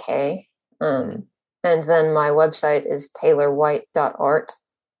 TAYLURK. And then my website is taylorwhite.art.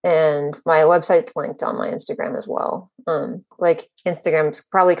 And my website's linked on my Instagram as well. Like Instagram's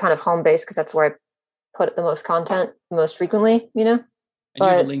probably kind of home base because that's where I put the most content most frequently, you know? And you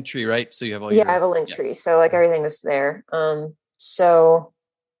have a link tree, right? So you have all I have a link tree. So like everything is there. And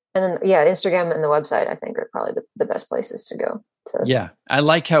then Instagram and the website, I think, are probably the best places to go. Yeah. I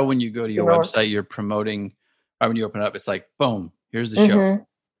like how when you go to your website, you're promoting, or when you open it up, it's like, boom, here's the show.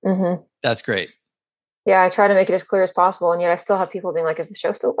 Mm-hmm. That's great. Yeah, I try to make it as clear as possible, and yet I still have people being like, "Is the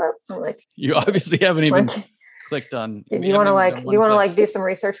show still up?" I'm like, "You obviously haven't even clicked on." You want to do some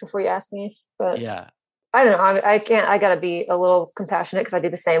research before you ask me? But yeah, I don't know. I can't. I got to be a little compassionate because I do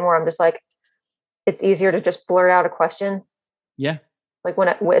the same. Where I'm just like, it's easier to just blurt out a question. Yeah. Like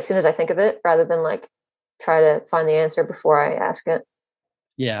as soon as I think of it, rather than like try to find the answer before I ask it.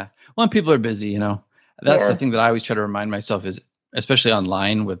 Yeah. Well, people are busy, you know. That's the thing that I always try to remind myself is, especially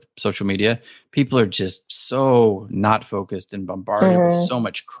online with social media, people are just so not focused and bombarded with so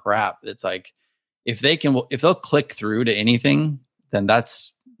much crap. It's like, if they'll click through to anything, then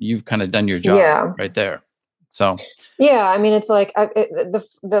you've kind of done your job right there. So, yeah, I mean, it's like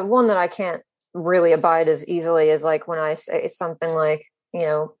the one that I can't really abide as easily is like when I say something like, you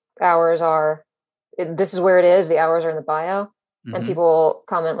know, this is where it is. The hours are in the bio, and people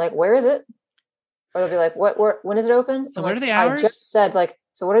comment like, "Where is it?" Or they'll be like, when is it open? So what are the hours? I just said like,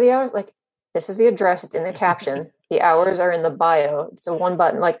 so what are the hours? Like, this is the address. It's in the caption. The hours are in the bio. It's a one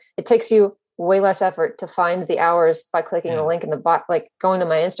button. Like, it takes you way less effort to find the hours by clicking the link in the like going to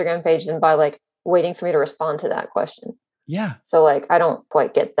my Instagram page than by like waiting for me to respond to that question. Yeah. So like, I don't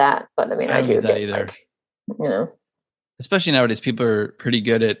quite get that, but I mean, I do get that either. Like, you know, especially nowadays, people are pretty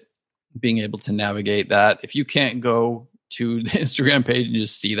good at being able to navigate that. If you can't go to the Instagram page and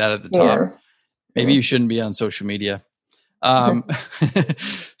just see that at the top, maybe you shouldn't be on social media.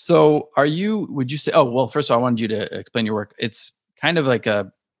 So would you say, well, first of all, I wanted you to explain your work. It's kind of like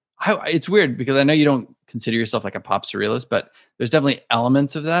it's weird because I know you don't consider yourself like a pop surrealist, but there's definitely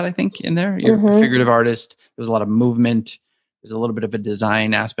elements of that, I think, in there. You're a figurative artist. There's a lot of movement. there's a little bit of a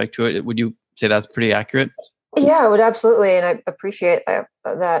design aspect to it. Would you say that's pretty accurate? Yeah, I would absolutely. And I appreciate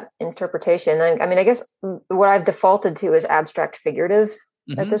that interpretation. I mean, I guess what I've defaulted to is abstract figurative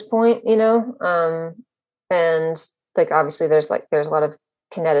at this point, and like, obviously there's a lot of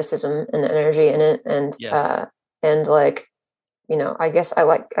kineticism and energy in it. And like, I guess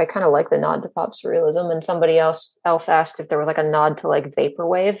I kind of like the nod to pop surrealism. And somebody else asked if there was like a nod to like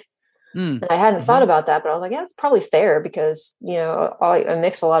vaporwave. And I hadn't thought about that, but I was like, yeah, it's probably fair because, I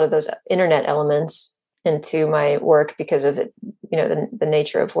mix a lot of those internet elements into my work because of it, the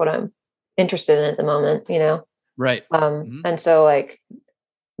nature of what I'm interested in at the moment, Right. And so like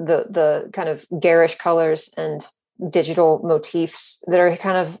the kind of garish colors and digital motifs that are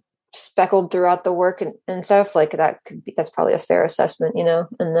kind of speckled throughout the work and stuff like that's probably a fair assessment,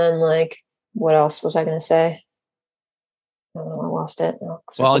 and then like, what else was I going to say? I don't know, I lost it.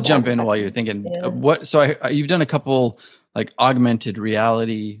 I'll jump in while you're thinking. Yeah. You've done a couple like augmented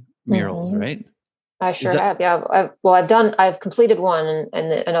reality murals, right? I sure have. Yeah. I've completed one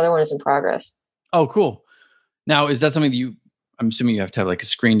and another one is in progress. Oh, cool. Now, is that something that I'm assuming you have to have like a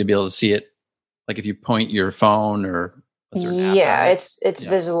screen to be able to see it? Like if you point your phone or a certain app. Yeah, it's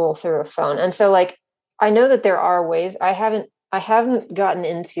visible through a phone. And so like, I know that there are ways. I haven't gotten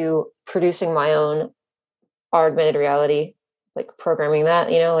into producing my own augmented reality, like programming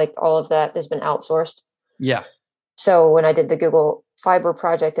that, like all of that has been outsourced. Yeah. So when I did the Google Fiber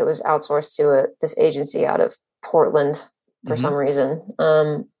project, it was outsourced to this agency out of Portland for some reason.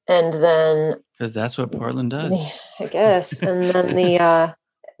 And then because that's what Portland does, I guess. And then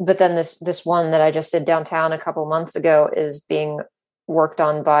but then this one that I just did downtown a couple months ago is being worked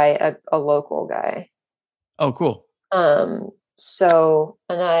on by a local guy. Oh, cool. So,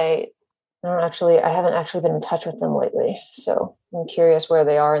 and I haven't actually been in touch with them lately. So I'm curious where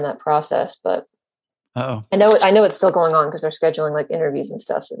they are in that process, but I know it's still going on because they're scheduling like interviews and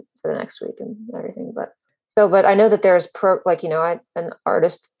stuff for the next week and everything. But I know that there's an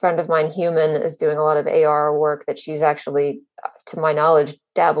artist friend of mine, Human, is doing a lot of AR work that she's actually, to my knowledge,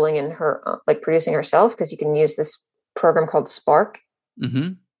 dabbling in her, like producing herself, because you can use this program called Spark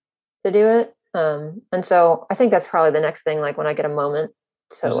to do it. And so I think that's probably the next thing, like when I get a moment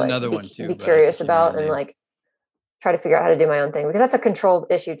to there's another one too, be curious about and like try to figure out how to do my own thing, because that's a controlled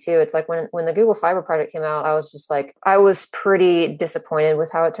issue too. It's like when the Google Fiber project came out, I was just like, I was pretty disappointed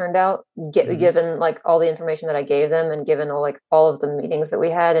with how it turned out, given like all the information that I gave them and given all of the meetings that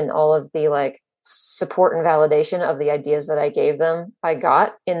we had and all of the like support and validation of the ideas that I gave them, I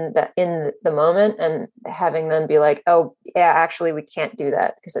got in the moment, and having them be like, oh yeah, actually we can't do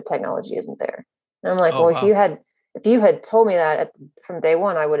that because the technology isn't there. And I'm like, if you had told me that from day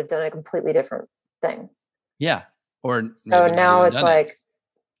one, I would have done a completely different thing. Yeah. So now it's like,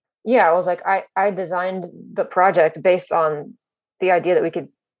 I was like, I designed the project based on the idea that we could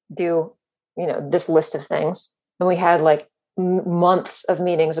do, this list of things. And we had like months of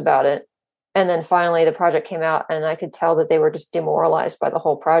meetings about it. And then finally the project came out and I could tell that they were just demoralized by the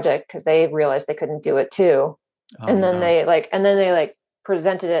whole project because they realized they couldn't do it too. And then they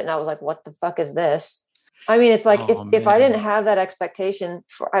presented it and I was like, what the fuck is this? I mean, it's like, if I didn't have that expectation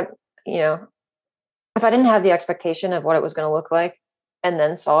if I didn't have the expectation of what it was going to look like and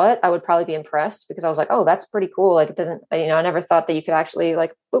then saw it, I would probably be impressed because I was like, oh, that's pretty cool. Like it doesn't, I never thought that you could actually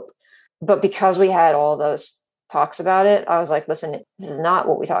like, boop. But because we had all those talks about it, I was like, listen, this is not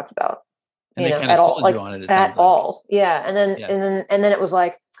what we talked about. And they kind of sold you on it at all. Yeah. And then it was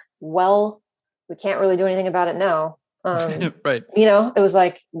like, well, we can't really do anything about it now. Right. It was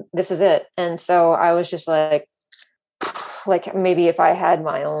like, this is it. And so I was just like maybe if I had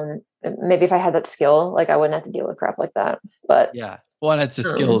that skill, like I wouldn't have to deal with crap like that. But yeah, well, and it's a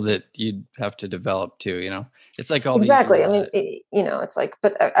skill that you'd have to develop too. It's like all exactly. I mean, it's like,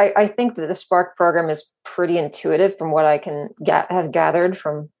 but I think that the Spark program is pretty intuitive from what I can have gathered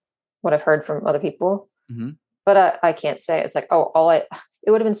from what I've heard from other people. But I can't say it's like, it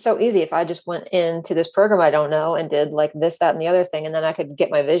would have been so easy if I just went into this program I don't know and did like this, that, and the other thing, and then I could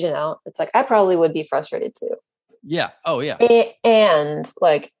get my vision out. It's like I probably would be frustrated too. Yeah. Oh yeah. And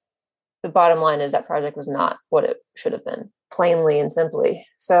like the bottom line is that project was not what it should have been, plainly and simply.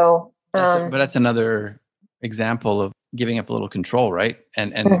 So, but that's another example of giving up a little control, right?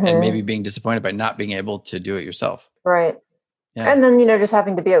 And maybe being disappointed by not being able to do it yourself. Right. Yeah. And then, just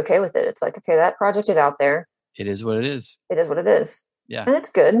having to be okay with it. It's like, okay, that project is out there. It is what it is. It is what it is. Yeah. And it's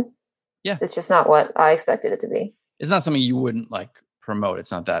good. Yeah. It's just not what I expected it to be. It's not something you wouldn't like promote.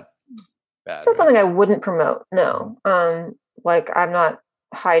 It's not that bad. It's not something I wouldn't promote. No. Like I'm not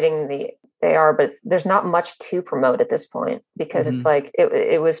hiding they are, but there's not much to promote at this point because it's like,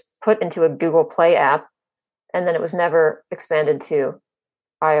 it was put into a Google Play app and then it was never expanded to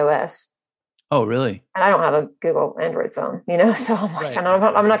iOS. Oh, really? And I don't have a Google Android phone, so I'm like, Right.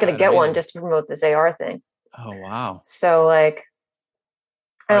 I'm not going to I get don't one either. just to promote this AR thing. Oh, wow. So like,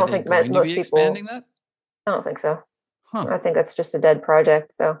 I Are don't they think going to most be people, expanding that? I don't think so. Huh. I think that's just a dead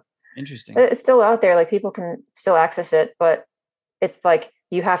project. So Interesting. it's still out there. Like people can still access it, but it's like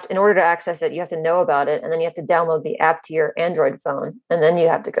you have to, in order to access it, you have to know about it. And then you have to download the app to your Android phone. And then you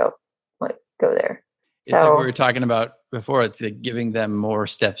have to go there. It's like what we So, were talking about before. It's like giving them more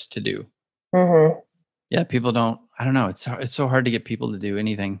steps to do. mm-hmm. Yeah, people don't. I don't know. It's so hard to get people to do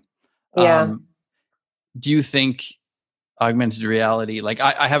anything. Yeah. Do you think augmented reality? Like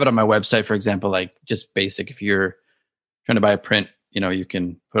I have it on my website, for example. Like just basic. If you're trying to buy a print, you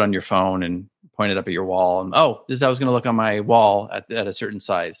can put on your phone and point it up at your wall. And this is how it's going to look on my wall at a certain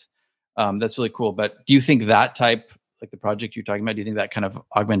size. That's really cool. But do you think that type, like the project you're talking about, do you think that kind of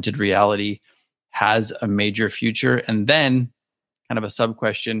augmented reality has a major future? And then kind of a sub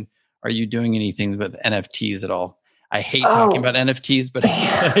question, are you doing anything with NFTs at all? I hate talking about NFTs, but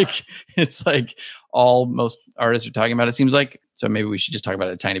it's like all most artists are talking about, it seems like. So maybe we should just talk about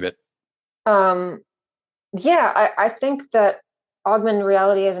it a tiny bit. Yeah, I think that augmented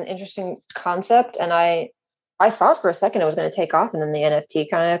reality is an interesting concept. And I thought for a second it was going to take off, and then the NFT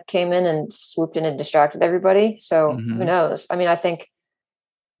kind of came in and swooped in and distracted everybody. So who knows? I mean, I think,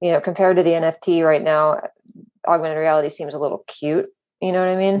 compared to the NFT right now, augmented reality seems a little cute. You know what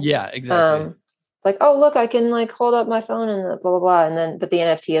I mean? Yeah, exactly. It's like, oh, look, I can like hold up my phone and blah, blah, blah. And then, but the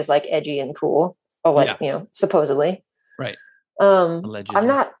NFT is like edgy and cool, or like, supposedly. Right. Allegedly.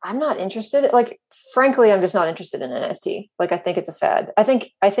 I'm not interested. Like, frankly, I'm just not interested in NFT. Like, I think it's a fad. I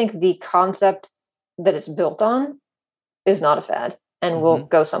think the concept that it's built on is not a fad and will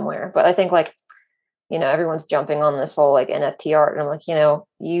go somewhere. But I think like, everyone's jumping on this whole like NFT art. And I'm like,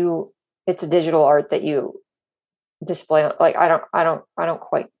 it's a digital art that you display. Like, I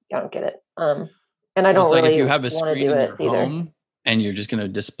don't get it. And I don't really if you have a want to screen do in it your either. home and you're just going to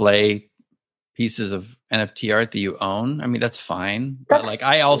display pieces of NFT art that you own, I mean, that's fine. But like,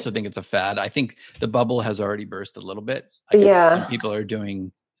 I also think it's a fad. I think the bubble has already burst a little bit. Like, and people are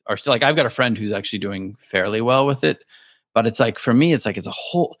still like, I've got a friend who's actually doing fairly well with it, but it's like, for me, it's like, it's a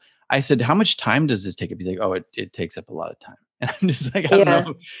whole, I said, how much time does this take? He's like, oh, it takes up a lot of time. And I'm just like, I don't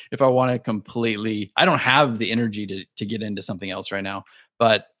know if I want to completely, I don't have the energy to get into something else right now,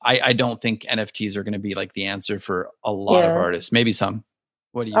 but I don't think NFTs are going to be like the answer for a lot of artists, maybe some.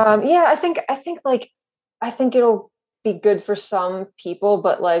 What do you think? Yeah, I think it'll be good for some people,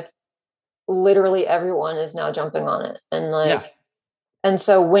 but like literally everyone is now jumping on it. And like, and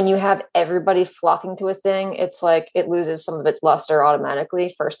so when you have everybody flocking to a thing, it's like, it loses some of its luster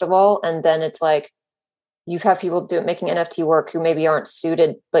automatically, first of all. And then it's like, you have people making NFT work who maybe aren't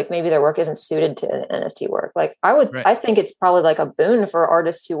suited, like maybe their work isn't suited to NFT work. Like I think it's probably like a boon for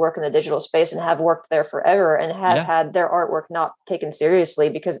artists who work in the digital space and have worked there forever and have had their artwork not taken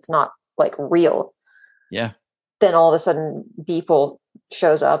seriously because it's not like real. Yeah. Then all of a sudden Beeple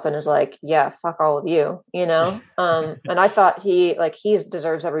shows up and is like, yeah, fuck all of you, And I thought he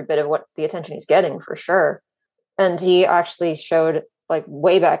deserves every bit of what the attention he's getting for sure. And he actually showed like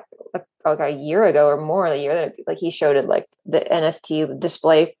way back, like a year ago or more, like he showed it like the NFT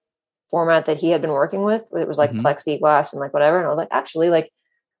display format that he had been working with. It was like plexiglass and like whatever. And I was like, actually, like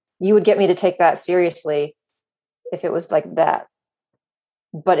you would get me to take that seriously if it was like that.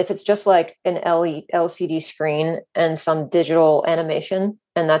 But if it's just like an LCD screen and some digital animation,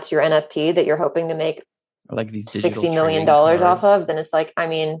 and that's your NFT that you're hoping to make like these $60 million off of, then it's like, I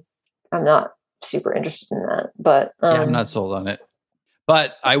mean, I'm not super interested in that. But I'm not sold on it.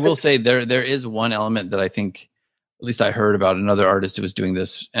 But I will say there is one element that I think, at least I heard about another artist who was doing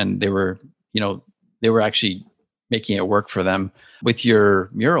this, and they were actually making it work for them with your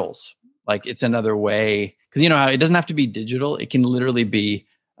murals. Like, it's another way, because how it doesn't have to be digital. It can literally be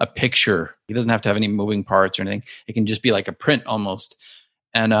a picture. It doesn't have to have any moving parts or anything. It can just be like a print almost.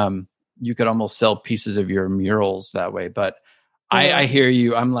 And you could almost sell pieces of your murals that way. But I hear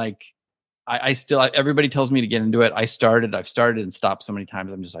you. I'm like, I still, everybody tells me to get into it. I've started and stopped so many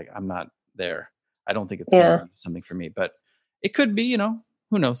times. I'm just like, I'm not there. I don't think it's going to be something for me, but it could be,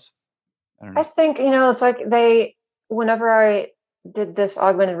 who knows? I don't know. I think, it's like whenever I did this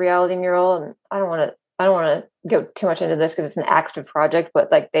augmented reality mural, and I don't want to go too much into this because it's an active project,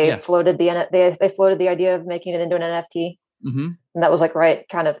 but like they floated they floated the idea of making it into an NFT. And that was like, right,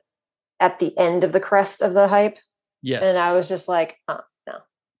 kind of at the end of the crest of the hype. Yes. And I was just like, no.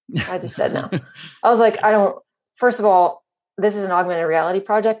 I just said no. I was like, first of all, this is an augmented reality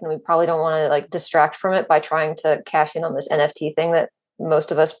project and we probably don't want to like distract from it by trying to cash in on this NFT thing that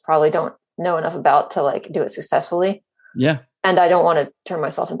most of us probably don't know enough about to like do it successfully. Yeah. And I don't want to turn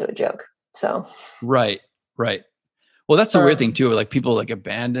myself into a joke. So. Right. Well, that's the weird thing too. Like people like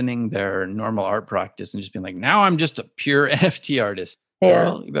abandoning their normal art practice and just being like, now I'm just a pure NFT artist. Yeah.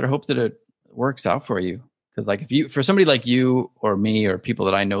 Well, you better hope that it works out for you. Because like for somebody like you or me or people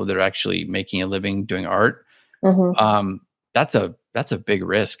that I know that are actually making a living doing art, that's a big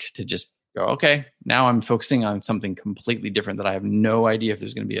risk to just go, okay, now I'm focusing on something completely different that I have no idea if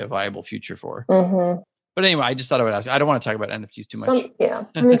there's going to be a viable future for. But anyway, I just thought I would ask. I don't want to talk about NFTs too much. Yeah.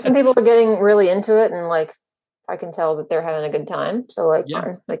 I mean, some people are getting really into it and like, I can tell that they're having a good time. So like,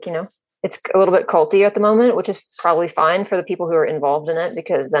 fine. Like, it's a little bit culty at the moment, which is probably fine for the people who are involved in it,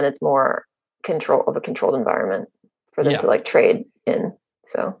 because then it's more controlled environment for them to like trade in.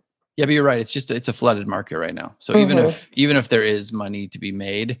 So. Yeah, but you're right. It's a flooded market right now. So even if there is money to be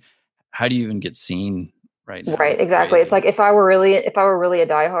made, how do you even get seen right now? Right. Exactly. Crazy. It's like if I were really a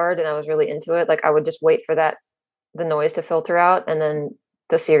diehard and I was really into it, like I would just wait for the noise to filter out, and then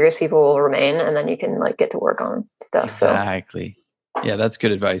the serious people will remain, and then you can like get to work on stuff. Exactly. So. Yeah, that's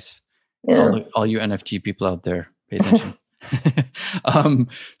good advice. Yeah. All you NFT people out there, pay attention.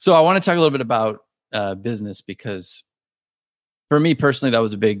 So I want to talk a little bit about business, because for me personally, that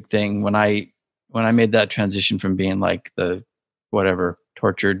was a big thing when I made that transition from being like the whatever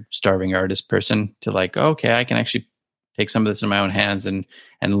tortured, starving artist person to like, okay, I can actually take some of this in my own hands and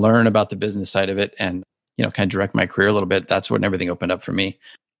learn about the business side of it, and kind of direct my career a little bit. That's when everything opened up for me.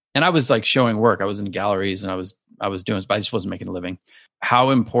 And I was like showing work. I was in galleries and I was doing, but I just wasn't making a living. How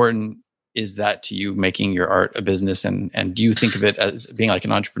important is that to you, making your art a business? And do you think of it as being like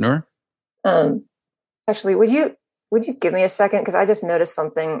an entrepreneur? Actually, would you give me a second? Because I just noticed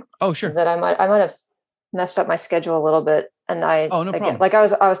something. Oh, sure. That I might have messed up my schedule a little bit. And no problem. Like I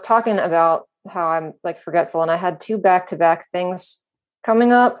was talking about how I'm like forgetful, and I had 2 back-to-back things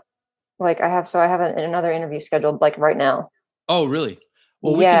coming up. Like I have another interview scheduled like right now. Oh, really?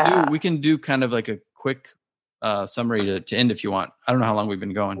 Well, we can do kind of like a quick summary to end if you want. I don't know how long we've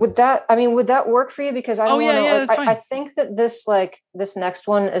been going. Would that work for you? Because I don't want to. That's fine. I think that this next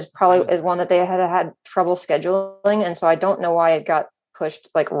one is probably one that they had trouble scheduling, and so I don't know why it got pushed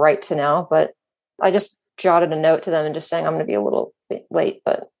like right to now. But I just jotted a note to them and just saying I'm going to be a little bit late,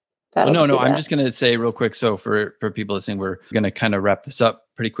 but. No. I'm just going to say real quick. So for people listening, we're going to kind of wrap this up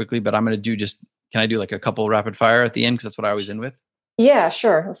pretty quickly, but I'm going to can I do like a couple rapid fire at the end? Cause that's what I always end with. Yeah,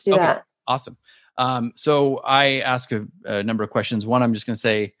 sure. Let's do that. Awesome. So I ask a number of questions. One, I'm just going to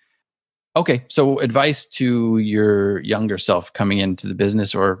say, okay, so advice to your younger self coming into the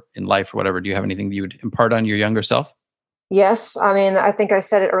business or in life or whatever. Do you have anything that you would impart on your younger self? Yes. I mean, I think I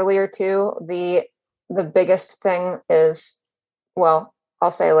said it earlier too. The biggest thing is, well,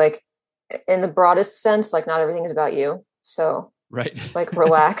 I'll say like in the broadest sense, like not everything is about you. So right. Like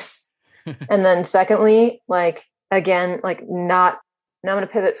relax. And then secondly, like, again, like now I'm going to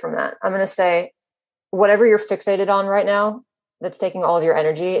pivot from that. I'm going to say whatever you're fixated on right now, that's taking all of your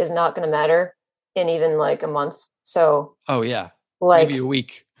energy is not going to matter in even like a month. So, oh yeah, like maybe a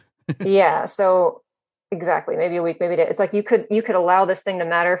week. Yeah. So exactly. Maybe a week, maybe a day. It's like, you could allow this thing to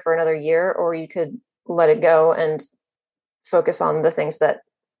matter for another year, or you could let it go and focus on the things that,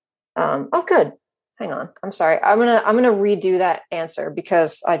 oh, good. Hang on. I'm sorry. I'm going to redo that answer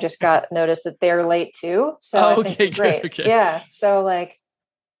because I just got noticed that they're late too. So I think it's great. Okay. Yeah. So like,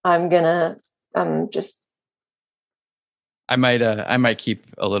 I might keep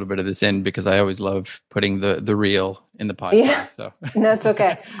a little bit of this in because I always love putting the reel in the podcast. Yeah. So that's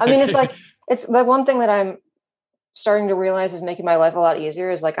okay. I mean, it's the one thing that I'm starting to realize is making my life a lot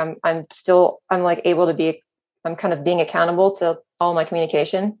easier is like, I'm like able to be, I'm kind of being accountable to all my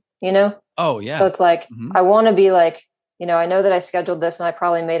communication, you know? Oh yeah. So it's like, I want to be like, I know that I scheduled this and I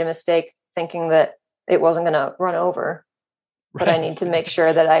probably made a mistake thinking that it wasn't going to run over, but I need to make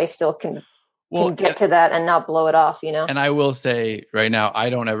sure that I still can get to that and not blow it off, And I will say right now, I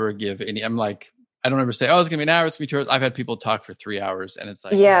don't ever give any, I don't ever say, oh, it's going to be an hour, it's going to be 2 hours. I've had people talk for 3 hours and it's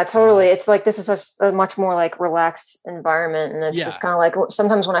like, yeah, totally. It's like, this is a much more like relaxed environment. And it's just kind of like,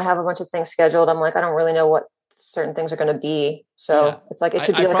 sometimes when I have a bunch of things scheduled, I'm like, I don't really know what certain things are going to be. So it's like, it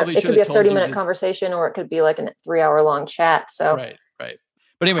could be a 30-minute conversation, or it could be like a 3-hour long chat. So, right.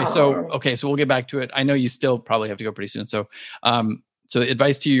 But anyway, so we'll get back to it. I know you still probably have to go pretty soon. So, so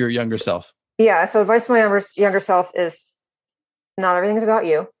advice to your younger self. Yeah. So advice to my younger self is not everything's about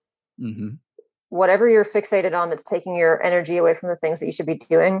you. Mm-hmm. Whatever you're fixated on that's taking your energy away from the things that you should be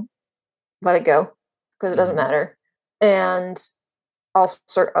doing, let it go because it doesn't matter. And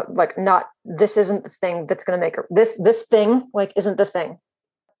also like this isn't the thing that's going to make this thing like isn't the thing.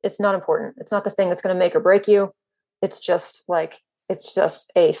 It's not important. It's not the thing that's going to make or break you. It's just like, it's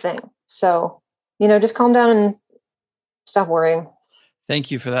just a thing. So, just calm down and stop worrying. Thank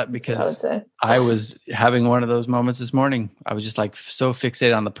you for that, because I would say. I was having one of those moments this morning. I was just like so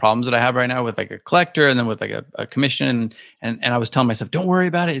fixated on the problems that I have right now with like a collector and then with like a commission. And I was telling myself, don't worry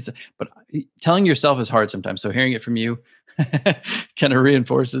about it. But telling yourself is hard sometimes. So hearing it from you kind of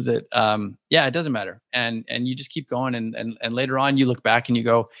reinforces it. It doesn't matter. And you just keep going. And later on you look back and you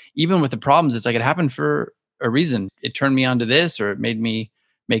go, even with the problems, it's like it happened for a reason. It turned me onto this, or it made me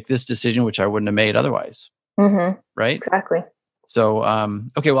make this decision, which I wouldn't have made otherwise. Mm-hmm. Right? Exactly. So,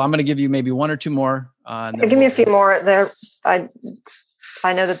 okay, well, I'm going to give you maybe one or two more. Give me a few more there. I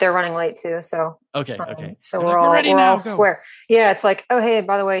know that they're running late too. So, okay. So we're all square. Yeah. It's like, oh, hey,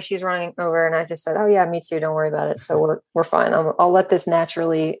 by the way, she's running over. And I just said, oh yeah, me too. Don't worry about it. So we're fine. I'll let this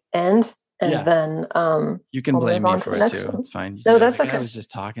naturally end. And then, you can blame me for it too. It's fine. No, that's okay. I was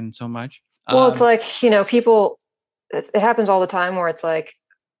just talking so much. Well, it's like, people, it happens all the time where it's like,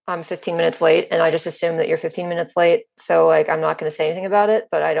 I'm 15 minutes late and I just assume that you're 15 minutes late. So like, I'm not going to say anything about it,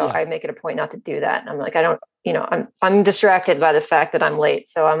 but I make it a point not to do that. And I'm like, I'm distracted by the fact that I'm late.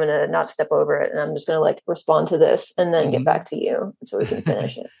 So I'm going to not step over it. And I'm just going to like respond to this and then get back to you so we can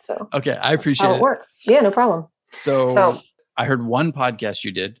finish it. So, okay. I appreciate how it works. Yeah, no problem. So I heard one podcast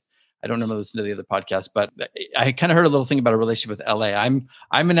you did. I don't remember listening to the other podcast, but I kind of heard a little thing about a relationship with LA.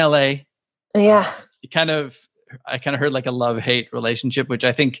 I'm in LA. Yeah. I kind of heard like a love-hate relationship, which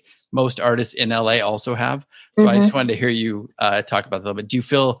I think most artists in LA also have. So I just wanted to hear you talk about that a little bit. Do you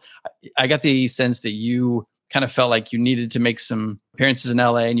feel, I got the sense that you kind of felt like you needed to make some appearances in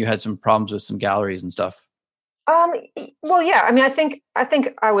LA and you had some problems with some galleries and stuff? Well, yeah. I mean, I think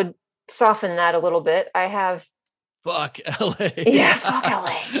I would soften that a little bit. I have. Fuck LA. Yeah, fuck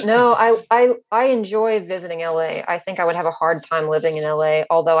LA. No, I enjoy visiting LA. I think I would have a hard time living in LA.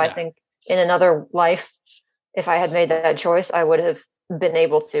 Although I think in another life, if I had made that choice, I would have been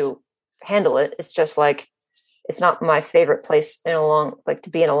able to handle it. It's just like, it's not my favorite place to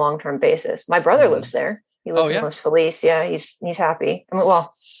be in a long-term basis. My brother lives there. He lives in Los Feliz. Yeah. He's happy. I mean,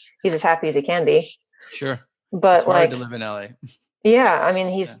 well, he's as happy as he can be. Sure. But it's hard to live in LA. Yeah. I mean,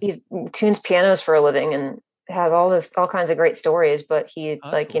 he's tunes pianos for a living and has all kinds of great stories, but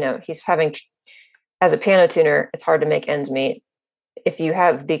cool. He's having, as a piano tuner, it's hard to make ends meet if you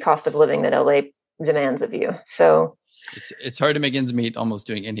have the cost of living that LA demands of you. So it's hard to make ends meet almost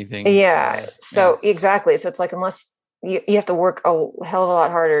doing anything. Yeah. So exactly. So it's like, unless you have to work a hell of a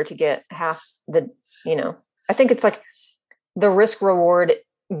lot harder to get half the, I think it's like the risk reward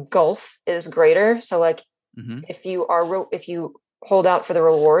gulf is greater. So like if you hold out for the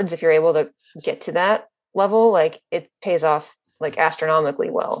rewards, if you're able to get to that level, like it pays off like astronomically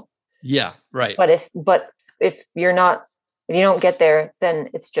well. Yeah. Right. But if you don't get there,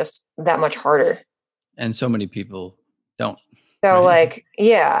 then it's just that much harder. And so many people don't. So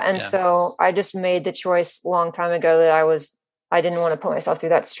so I just made the choice a long time ago that I didn't want to put myself through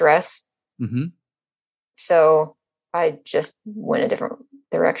that stress. So I just went a different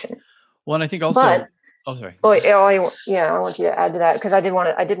direction. Well, and I think also, sorry. I want you to add to that because I did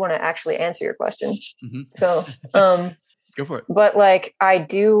want to actually answer your question. So, go for it. But like, I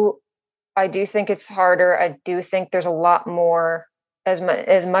do think it's harder. I do think there's a lot more. As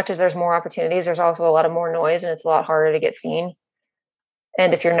much as there's more opportunities, there's also a lot of more noise, and it's a lot harder to get seen.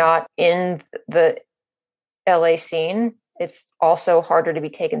 And if you're not in the LA scene, it's also harder to be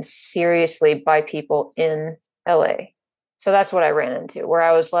taken seriously by people in LA. So that's what I ran into, where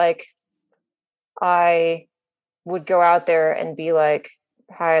I was like, I would go out there and be like,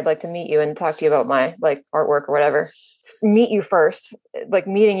 hi, I'd like to meet you and talk to you about my like artwork or whatever. Meet you first. Like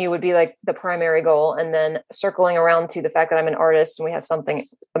meeting you would be like the primary goal. And then circling around to the fact that I'm an artist and we have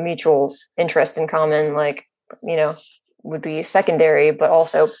a mutual interest in common, like, would be secondary, but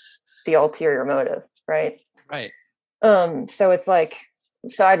also the ulterior motive. Right. Right. So it's like,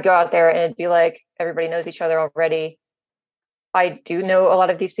 so I'd go out there and it'd be like, everybody knows each other already. I do know a lot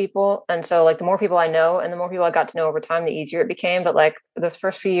of these people. And so like the more people I know and the more people I got to know over time, the easier it became. But like the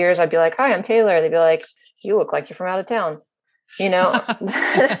first few years I'd be like, hi, I'm Taylor. They'd be like, you look like you're from out of town. It's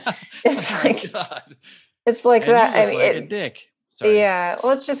like, it's like and that. I mean, like a dick. Sorry. Yeah.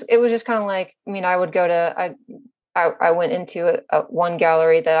 Well, it was just kind of like, I mean, I would go to, I went into one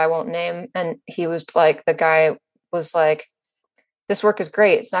gallery that I won't name. And he was like, the guy was like, this work is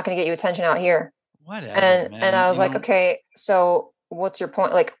great. It's not going to get you attention out here. Whatever, and I was like, okay, so what's your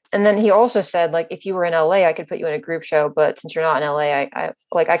point? Like, and then he also said, like, if you were in LA, I could put you in a group show, but since you're not in LA,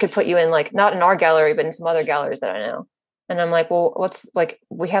 I could put you in like, not in our gallery, but in some other galleries that I know. And I'm like, well, what's like,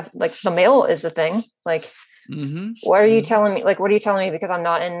 we have like the mail is the thing. Like, what are you telling me? Like, what are you telling me? Because I'm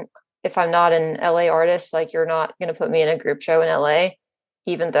not in if I'm not an LA artist, like you're not going to put me in a group show in LA,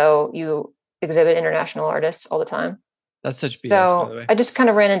 even though you exhibit international artists all the time. That's such BS, by the way. I just kind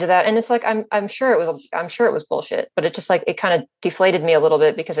of ran into that, and it's like I'm sure it was bullshit, but it just like it kind of deflated me a little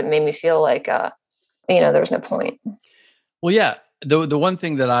bit because it made me feel like there's no point. Well, yeah. The one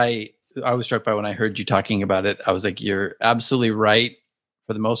thing that I was struck by when I heard you talking about it, I was like, you're absolutely right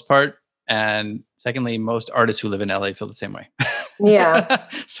for the most part. And secondly, most artists who live in LA feel the same way. Yeah.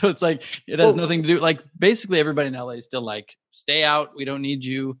 So it's like, it has nothing to do, like basically everybody in LA is still like, stay out. We don't need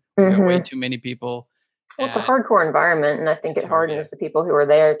you. We got way too many people. Well, it's a hardcore environment. And I think it hardens the people who are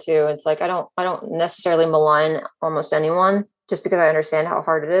there too. It's like, I don't necessarily malign almost anyone just because I understand how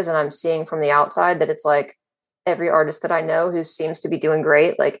hard it is. And I'm seeing from the outside that it's like every artist that I know who seems to be doing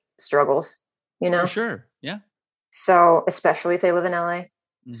great, like struggles, For sure. Yeah. So especially if they live in LA.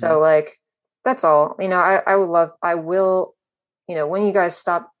 Mm-hmm. So like, that's all, I will, when you guys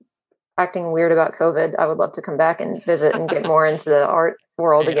stop acting weird about COVID, I would love to come back and visit and get more into the art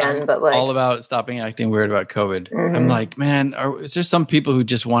world again. But like, all about stopping acting weird about COVID. Mm-hmm. I'm like, man, is there some people who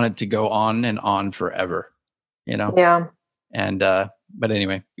just want it to go on and on forever? Yeah. And but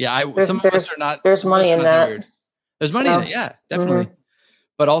anyway, yeah, some of us are not. There's money in that. Weird. There's money in it, yeah, definitely. Mm-hmm.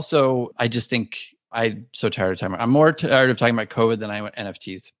 But also, I just think I'm so tired of talking. I'm more tired of talking about COVID than I am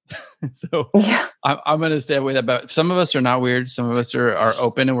NFTs. So yeah. I'm going to stay away that. But some of us are not weird. Some of us are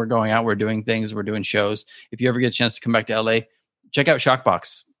open, and we're going out. We're doing things. We're doing shows. If you ever get a chance to come back to LA, check out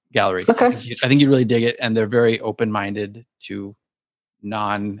Shockbox Gallery. Okay. I think you'd really dig it, and they're very open-minded to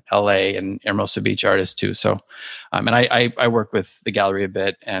non-LA and Hermosa Beach artists too. So, and I work with the gallery a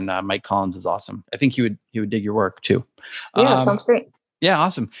bit, and Mike Collins is awesome. I think he would dig your work too. Yeah, sounds great. Yeah,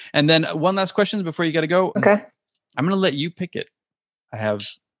 awesome. And then one last question before you got to go. Okay. I'm going to let you pick it. I have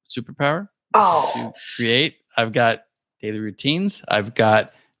superpower to create. I've got daily routines. I've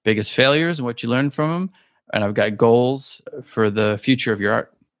got biggest failures and what you learned from them, and I've got goals for the future of your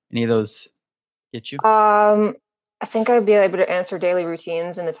art. Any of those get you? I think I'd be able to answer daily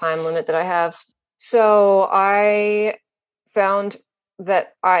routines in the time limit that I have. So I found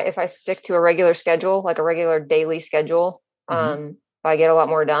that if I stick to a regular schedule, like a regular daily schedule, I get a lot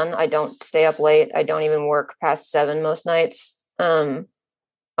more done. I don't stay up late. I don't even work past 7 most nights. I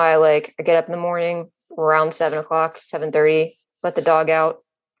get up in the morning around 7:00, 7:30, let the dog out,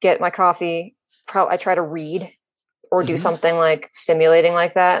 get my coffee. I try to read or do something like stimulating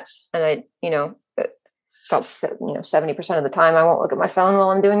like that. And about 70% of the time I won't look at my phone while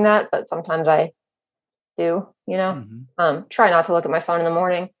I'm doing that, but sometimes I do, try not to look at my phone in the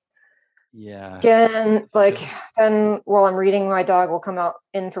morning. Yeah. Again, then while I'm reading, my dog will come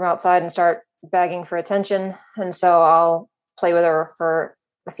in from outside and start begging for attention. And so I'll play with her for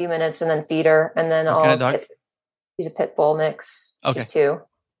a few minutes and then feed her. And then she's a pit bull mix. Okay. She's 2.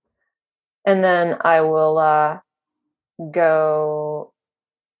 And then I will go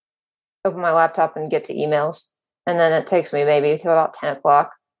open my laptop and get to emails. And then it takes me maybe to about 10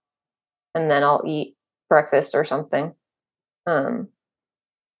 o'clock. And then I'll eat breakfast or something.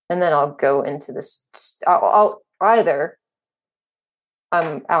 And then I'll go into this. I'll either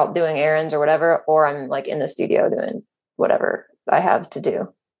I'm out doing errands or whatever, or I'm like in the studio doing whatever I have to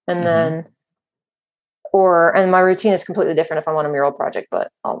do. And then, and my routine is completely different if I'm on a mural project, but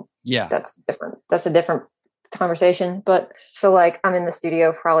that's different. That's a different conversation. But so like I'm in the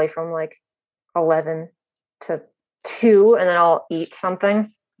studio probably from like 11 to 2, and then I'll eat something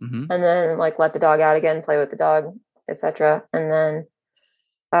and then like let the dog out again, play with the dog, etc. And then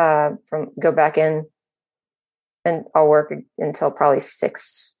go back in, and I'll work until probably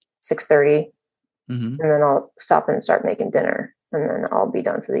 6:30, and then I'll stop and start making dinner, and then I'll be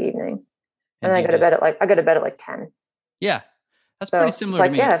done for the evening. And I go to bed at like 10. Yeah, that's pretty similar. It's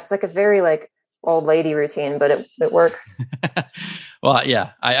like to me. It's like a very like old lady routine, but it worked. Well,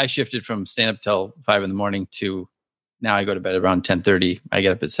 yeah, I shifted from staying up till 5 a.m. to now I go to bed around 10:30. I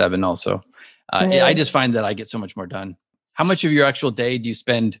get up at 7 also. I just find that I get so much more done. How much of your actual day do you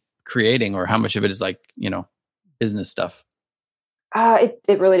spend creating, or how much of it is like, business stuff?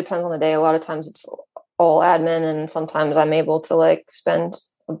 It really depends on the day. A lot of times it's all admin, and sometimes I'm able to like spend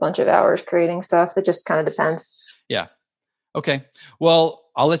a bunch of hours creating stuff. It just kind of depends. Yeah. Okay. Well,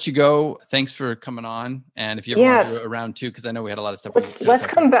 I'll let you go. Thanks for coming on. And if you ever want to do a round 2, because I know we had a lot of stuff. Let's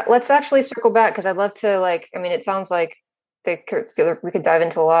come back. Let's actually circle back, because I'd love to it sounds like we could dive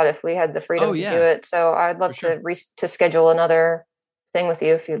into a lot if we had the freedom to do it. So I'd love to schedule another thing with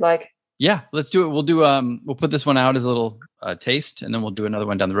you if you'd like. Yeah, let's do it. We'll do we'll put this one out as a little taste, and then we'll do another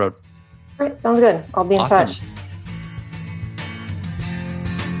one down the road. All right, sounds good. I'll be in touch.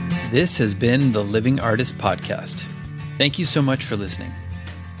 This has been the Living Artist Podcast. Thank you so much for listening.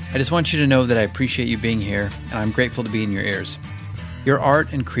 I just want you to know that I appreciate you being here, and I'm grateful to be in your ears. Your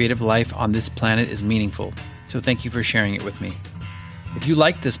art and creative life on this planet is meaningful, so thank you for sharing it with me. If you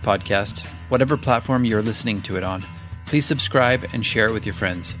like this podcast, whatever platform you're listening to it on, please subscribe and share it with your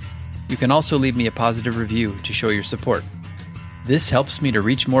friends. You can also leave me a positive review to show your support. This helps me to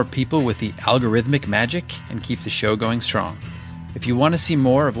reach more people with the algorithmic magic and keep the show going strong. If you want to see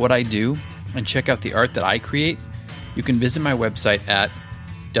more of what I do and check out the art that I create, you can visit my website at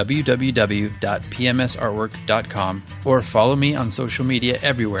www.pmsartwork.com or follow me on social media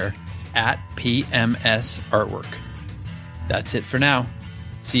everywhere at PMS Artwork. That's it for now.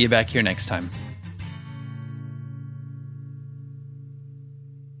 See you back here next time.